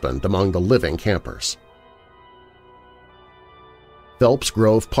her husband among the living campers. Phelps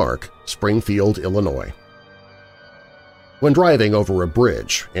Grove Park, Springfield, Illinois. When driving over a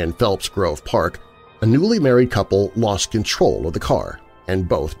bridge in Phelps Grove Park, a newly married couple lost control of the car and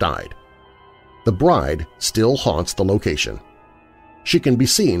both died. The bride still haunts the location. She can be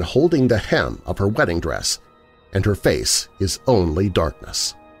seen holding the hem of her wedding dress, and her face is only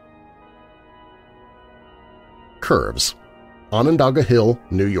darkness. Curves, Onondaga Hill,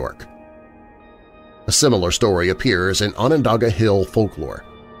 New York. A similar story appears in Onondaga Hill folklore.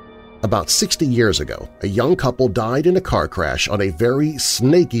 About 60 years ago, a young couple died in a car crash on a very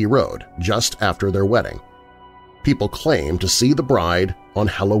snaky road just after their wedding. People claim to see the bride on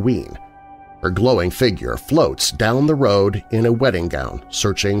Halloween. Her glowing figure floats down the road in a wedding gown,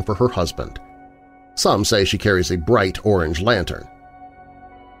 searching for her husband. Some say she carries a bright orange lantern.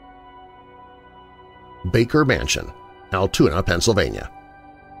 Baker Mansion, Altoona, Pennsylvania.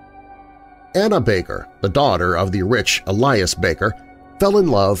 Anna Baker, the daughter of the rich Elias Baker, fell in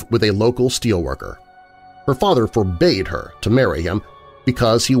love with a local steelworker. Her father forbade her to marry him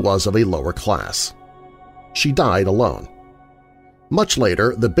because he was of a lower class. She died alone. Much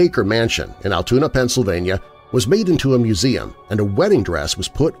later, the Baker Mansion in Altoona, Pennsylvania was made into a museum and a wedding dress was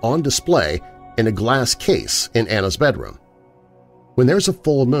put on display in a glass case in Anna's bedroom. When there's a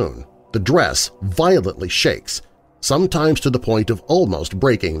full moon, the dress violently shakes, sometimes to the point of almost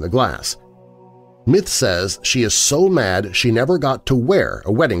breaking the glass. Myth says she is so mad she never got to wear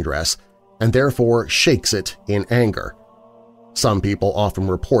a wedding dress and therefore shakes it in anger. Some people often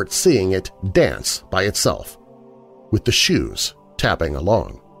report seeing it dance by itself, with the shoes tapping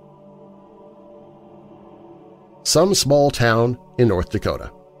along. Some Small Town in North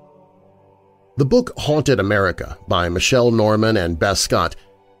Dakota. The book Haunted America by Michelle Norman and Beth Scott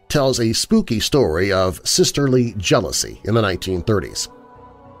tells a spooky story of sisterly jealousy in the 1930s.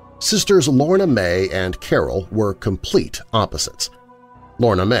 Sisters Lorna May and Carol were complete opposites.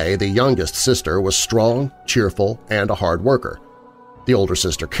 Lorna May, the youngest sister, was strong, cheerful, and a hard worker. The older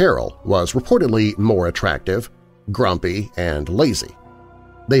sister Carol was reportedly more attractive, grumpy, and lazy.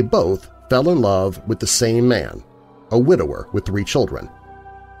 They both fell in love with the same man, a widower with 3 children,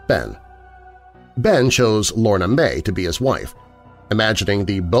 Ben. Ben chose Lorna May to be his wife, imagining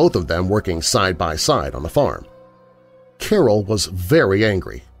the both of them working side by side on the farm. Carol was very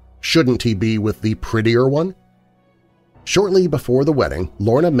angry. Shouldn't he be with the prettier one? Shortly before the wedding,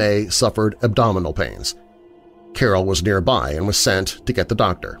 Lorna May suffered abdominal pains. Carol was nearby and was sent to get the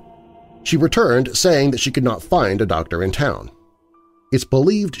doctor. She returned saying that she could not find a doctor in town. It's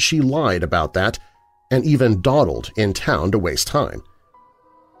believed she lied about that and even dawdled in town to waste time.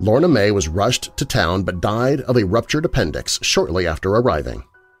 Lorna May was rushed to town but died of a ruptured appendix shortly after arriving.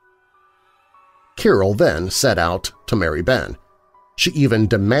 Carol then set out to marry Ben. She even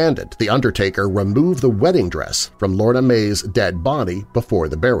demanded the undertaker remove the wedding dress from Lorna May's dead body before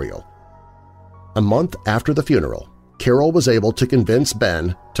the burial. A month after the funeral, Carol was able to convince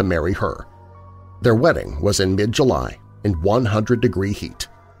Ben to marry her. Their wedding was in mid-July in 100-degree heat.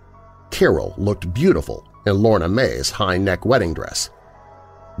 Carol looked beautiful in Lorna May's high-neck wedding dress.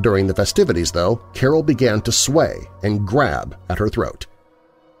 During the festivities, though, Carol began to sway and grab at her throat.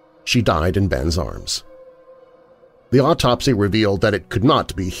 She died in Ben's arms. The autopsy revealed that it could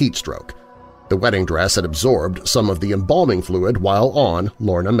not be heat stroke. The wedding dress had absorbed some of the embalming fluid while on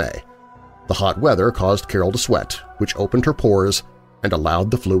Lorna May. The hot weather caused Carol to sweat, which opened her pores and allowed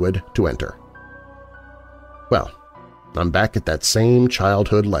the fluid to enter. Well, I'm back at that same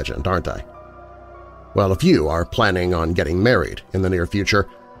childhood legend, aren't I? Well, if you are planning on getting married in the near future,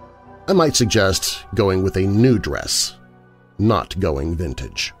 I might suggest going with a new dress, not going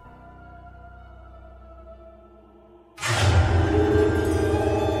vintage.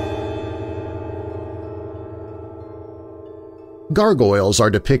 Gargoyles are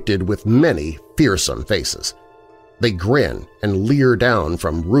depicted with many fearsome faces. They grin and leer down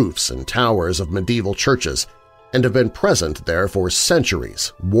from roofs and towers of medieval churches and have been present there for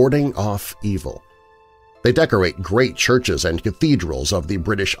centuries, warding off evil. They decorate great churches and cathedrals of the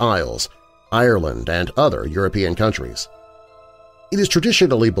British Isles, Ireland, and other European countries. It is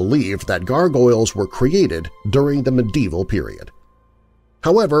traditionally believed that gargoyles were created during the medieval period.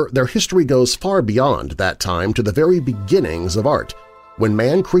 However, their history goes far beyond that time to the very beginnings of art, when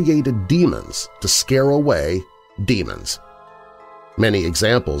man created demons to scare away demons. Many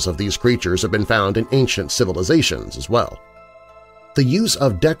examples of these creatures have been found in ancient civilizations as well. The use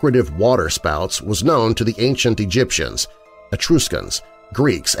of decorative water spouts was known to the ancient Egyptians, Etruscans,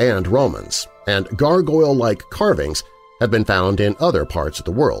 Greeks, and Romans, and gargoyle-like carvings have been found in other parts of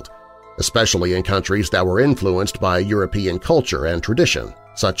the world, especially in countries that were influenced by European culture and tradition,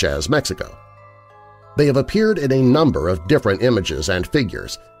 such as Mexico. They have appeared in a number of different images and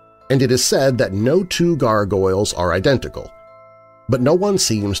figures, and it is said that no two gargoyles are identical, but no one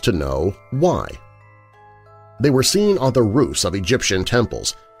seems to know why. They were seen on the roofs of Egyptian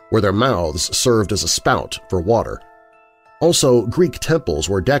temples, where their mouths served as a spout for water. Also, Greek temples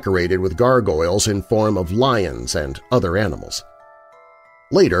were decorated with gargoyles in form of lions and other animals.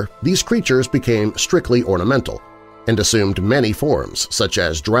 Later, these creatures became strictly ornamental and assumed many forms such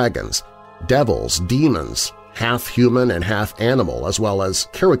as dragons, devils, demons, half-human and half-animal, as well as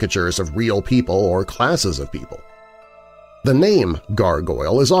caricatures of real people or classes of people. The name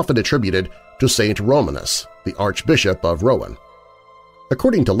gargoyle is often attributed to Saint Romanus, the Archbishop of Rouen.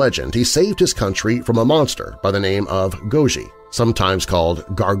 According to legend, he saved his country from a monster by the name of Goji, sometimes called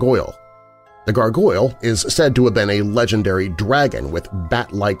Gargoyle. The gargoyle is said to have been a legendary dragon with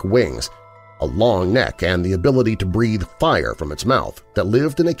bat-like wings, a long neck, and the ability to breathe fire from its mouth that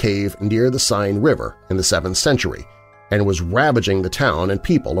lived in a cave near the Seine River in the 7th century and was ravaging the town and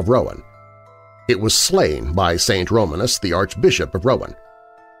people of Rouen. It was slain by Saint Romanus, the Archbishop of Rouen.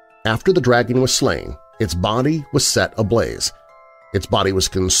 After the dragon was slain, its body was set ablaze. Its body was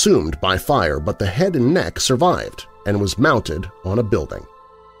consumed by fire, but the head and neck survived and was mounted on a building.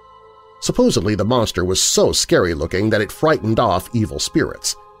 Supposedly, the monster was so scary-looking that it frightened off evil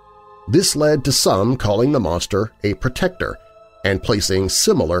spirits. This led to some calling the monster a protector and placing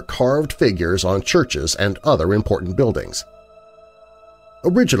similar carved figures on churches and other important buildings.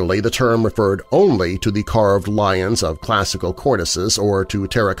 Originally, the term referred only to the carved lions of classical cornices or to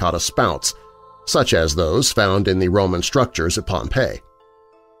terracotta spouts, such as those found in the Roman structures at Pompeii.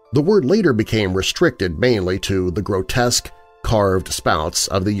 The word later became restricted mainly to the grotesque, carved spouts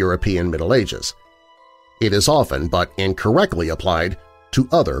of the European Middle Ages. It is often, but incorrectly, applied to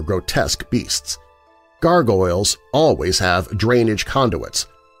other grotesque beasts. Gargoyles always have drainage conduits.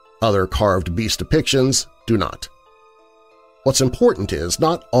 Other carved beast depictions do not. What's important is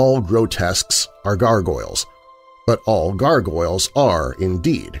not all grotesques are gargoyles, but all gargoyles are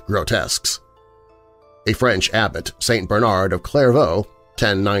indeed grotesques. A French abbot, Saint Bernard of Clairvaux,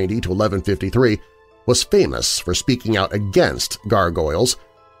 1090 to 1153, was famous for speaking out against gargoyles,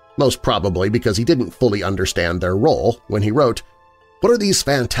 most probably because he didn't fully understand their role when he wrote, "What are these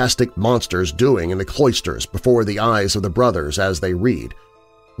fantastic monsters doing in the cloisters before the eyes of the brothers as they read?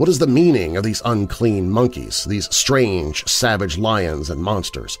 What is the meaning of these unclean monkeys, these strange, savage lions and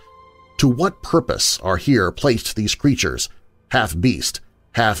monsters? To what purpose are here placed these creatures, half beast,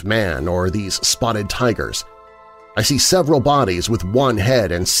 half man, or these spotted tigers? I see several bodies with one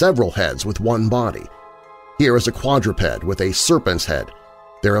head and several heads with one body. Here is a quadruped with a serpent's head.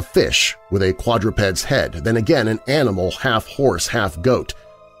 There a fish with a quadruped's head, then again an animal half horse, half goat.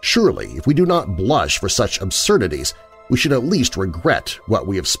 Surely, if we do not blush for such absurdities, we should at least regret what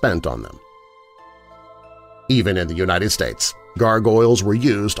we have spent on them." Even in the United States, gargoyles were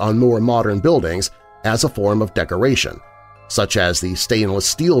used on more modern buildings as a form of decoration, such as the stainless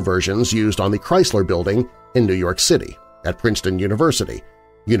steel versions used on the Chrysler Building in New York City, at Princeton University,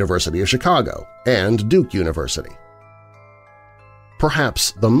 University of Chicago, and Duke University.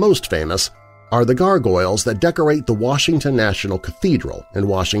 Perhaps the most famous are the gargoyles that decorate the Washington National Cathedral in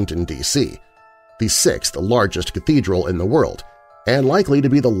Washington, D.C., the 6th largest cathedral in the world, and likely to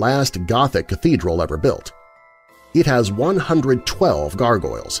be the last Gothic cathedral ever built. It has 112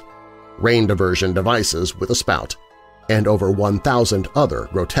 gargoyles, rain diversion devices with a spout, and over 1,000 other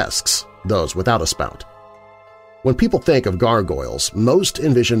grotesques, those without a spout. When people think of gargoyles, most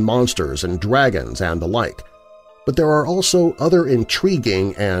envision monsters and dragons and the like, but there are also other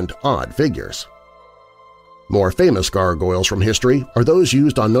intriguing and odd figures. More famous gargoyles from history are those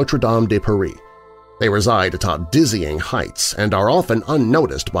used on Notre Dame de Paris. They reside atop dizzying heights and are often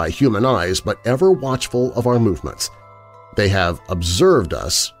unnoticed by human eyes but ever watchful of our movements. They have observed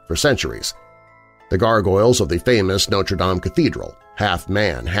us for centuries. The gargoyles of the famous Notre Dame Cathedral, half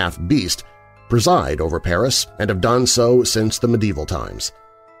man, half beast, preside over Paris and have done so since the medieval times.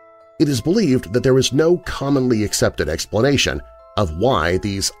 It is believed that there is no commonly accepted explanation of why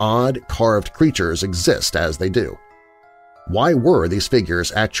these odd carved creatures exist as they do. Why were these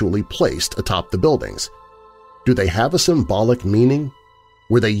figures actually placed atop the buildings? Do they have a symbolic meaning?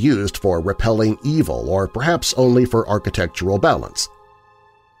 Were they used for repelling evil or perhaps only for architectural balance?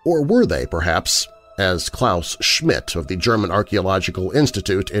 Or were they perhaps, as Klaus Schmidt of the German Archaeological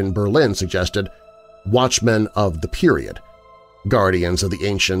Institute in Berlin suggested, watchmen of the period, guardians of the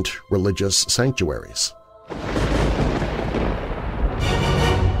ancient religious sanctuaries?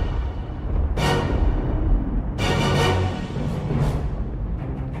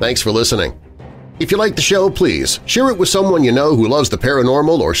 Thanks for listening. If you like the show, please share it with someone you know who loves the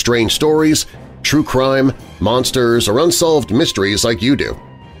paranormal or strange stories, true crime, monsters, or unsolved mysteries like you do.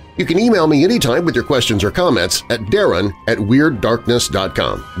 You can email me anytime with your questions or comments at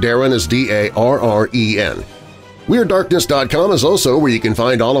darren@weirddarkness.com. Darren is D-A-R-R-E-N. WeirdDarkness.com is also where you can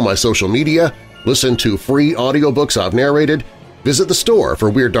find all of my social media, listen to free audiobooks I've narrated, visit the store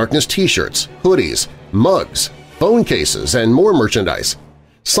for Weird Darkness t-shirts, hoodies, mugs, phone cases, and more merchandise.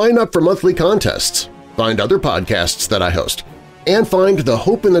 Sign up for monthly contests, find other podcasts that I host, and find the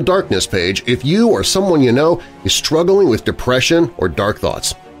Hope in the Darkness page if you or someone you know is struggling with depression or dark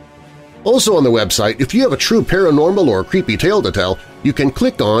thoughts. Also on the website, if you have a true paranormal or creepy tale to tell, you can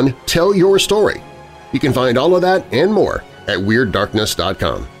click on Tell Your Story. You can find all of that and more at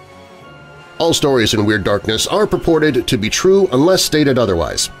WeirdDarkness.com. All stories in Weird Darkness are purported to be true unless stated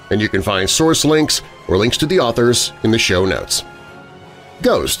otherwise, and you can find source links or links to the authors in the show notes.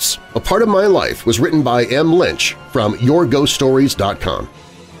 Ghosts, A Part of My Life was written by M. Lynch from YourGhostStories.com.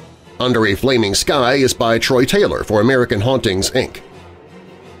 Under a Flaming Sky is by Troy Taylor for American Hauntings, Inc.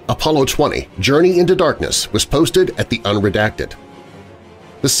 Apollo 20, Journey into Darkness was posted at The Unredacted.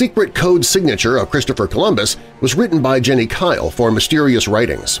 The Secret Code Signature of Christopher Columbus was written by Jenny Kyle for Mysterious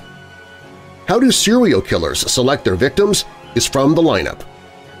Writings. How Do Serial Killers Select Their Victims is from The Lineup.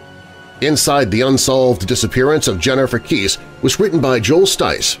 Inside the Unsolved Disappearance of Jennifer Kesse was written by Joel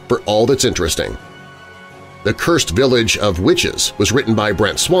Stice for All That's Interesting. The Cursed Village of Witches was written by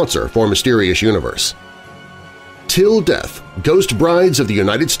Brent Swancer for Mysterious Universe. Til Death, Ghost Brides of the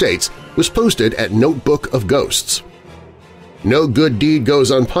United States was posted at Notebook of Ghosts. No Good Deed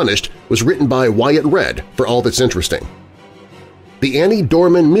Goes Unpunished was written by Wyatt Red for All That's Interesting. The Annie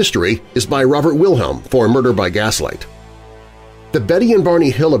Dorman Mystery is by Robert Wilhelm for Murder by Gaslight. The Betty and Barney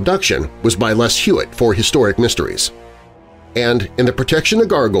Hill Abduction was by Les Hewitt for Historic Mysteries. And In the Protection of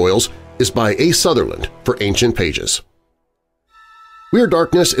Gargoyles is by A. Sutherland for Ancient Pages. Weird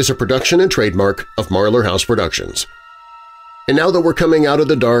Darkness is a production and trademark of Marlar House Productions. And now that we're coming out of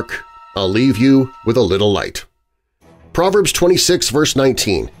the dark, I'll leave you with a little light. Proverbs 26 verse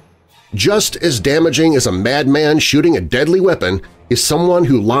 19, "Just as damaging as a madman shooting a deadly weapon is someone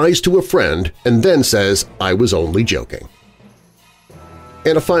who lies to a friend and then says, 'I was only joking.'"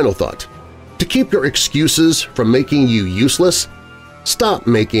 And a final thought. To keep your excuses from making you useless, stop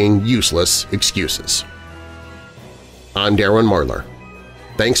making useless excuses. I'm Darren Marlar.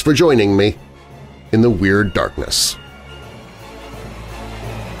 Thanks for joining me in the Weird Darkness.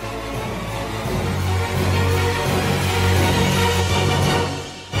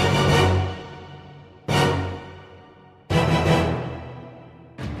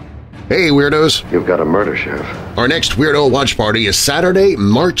 Hey, Weirdos! You've got a murder, Sheriff. Our next Weirdo Watch Party is Saturday,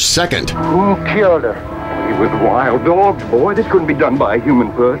 March 2nd. Who killed her? He was wild dogs, boy. This couldn't be done by a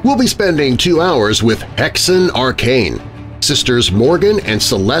human person. We'll be spending 2 hours with Hexen Arcane, Sisters Morgan and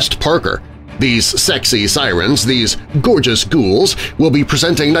Celeste Parker. These sexy sirens, these gorgeous ghouls, will be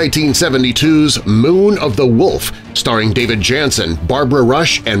presenting 1972's Moon of the Wolf, starring David Jansen, Barbara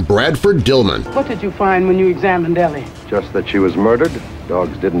Rush, and Bradford Dillman. What did you find when you examined Ellie? Just that she was murdered.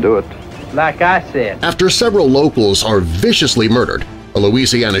 Dogs didn't do it. Like I said. After several locals are viciously murdered, a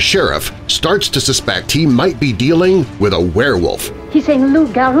Louisiana sheriff starts to suspect he might be dealing with a werewolf. He's saying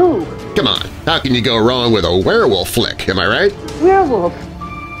loup-garou. Come on, how can you go wrong with a werewolf flick, am I right? Werewolf.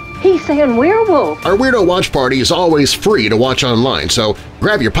 He's saying werewolf. Our Weirdo Watch Party is always free to watch online, so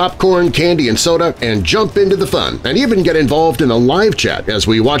grab your popcorn, candy, and soda and jump into the fun, and even get involved in a live chat as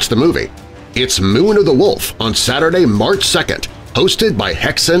we watch the movie. It's Moon of the Wolf on Saturday, March 2nd, hosted by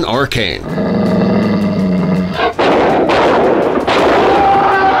Hexen Arcane.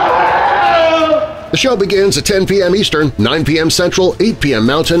 The show begins at 10 p.m. Eastern, 9 p.m. Central, 8 p.m.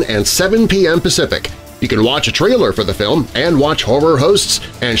 Mountain, and 7 p.m. Pacific. You can watch a trailer for the film and watch horror hosts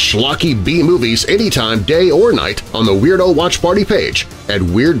and schlocky B-movies anytime, day or night, on the Weirdo Watch Party page at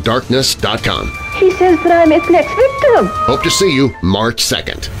WeirdDarkness.com. He says that I'm its next victim. Hope to see you March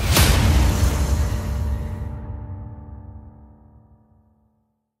 2nd.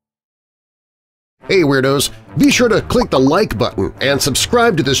 Hey Weirdos! Be sure to click the like button and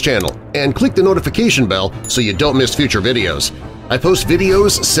subscribe to this channel, and click the notification bell so you don't miss future videos. I post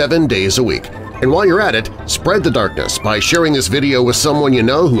videos 7 days a week. And while you're at it, spread the darkness by sharing this video with someone you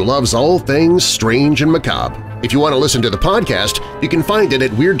know who loves all things strange and macabre. If you want to listen to the podcast, you can find it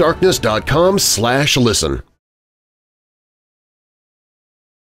at WeirdDarkness.com/listen.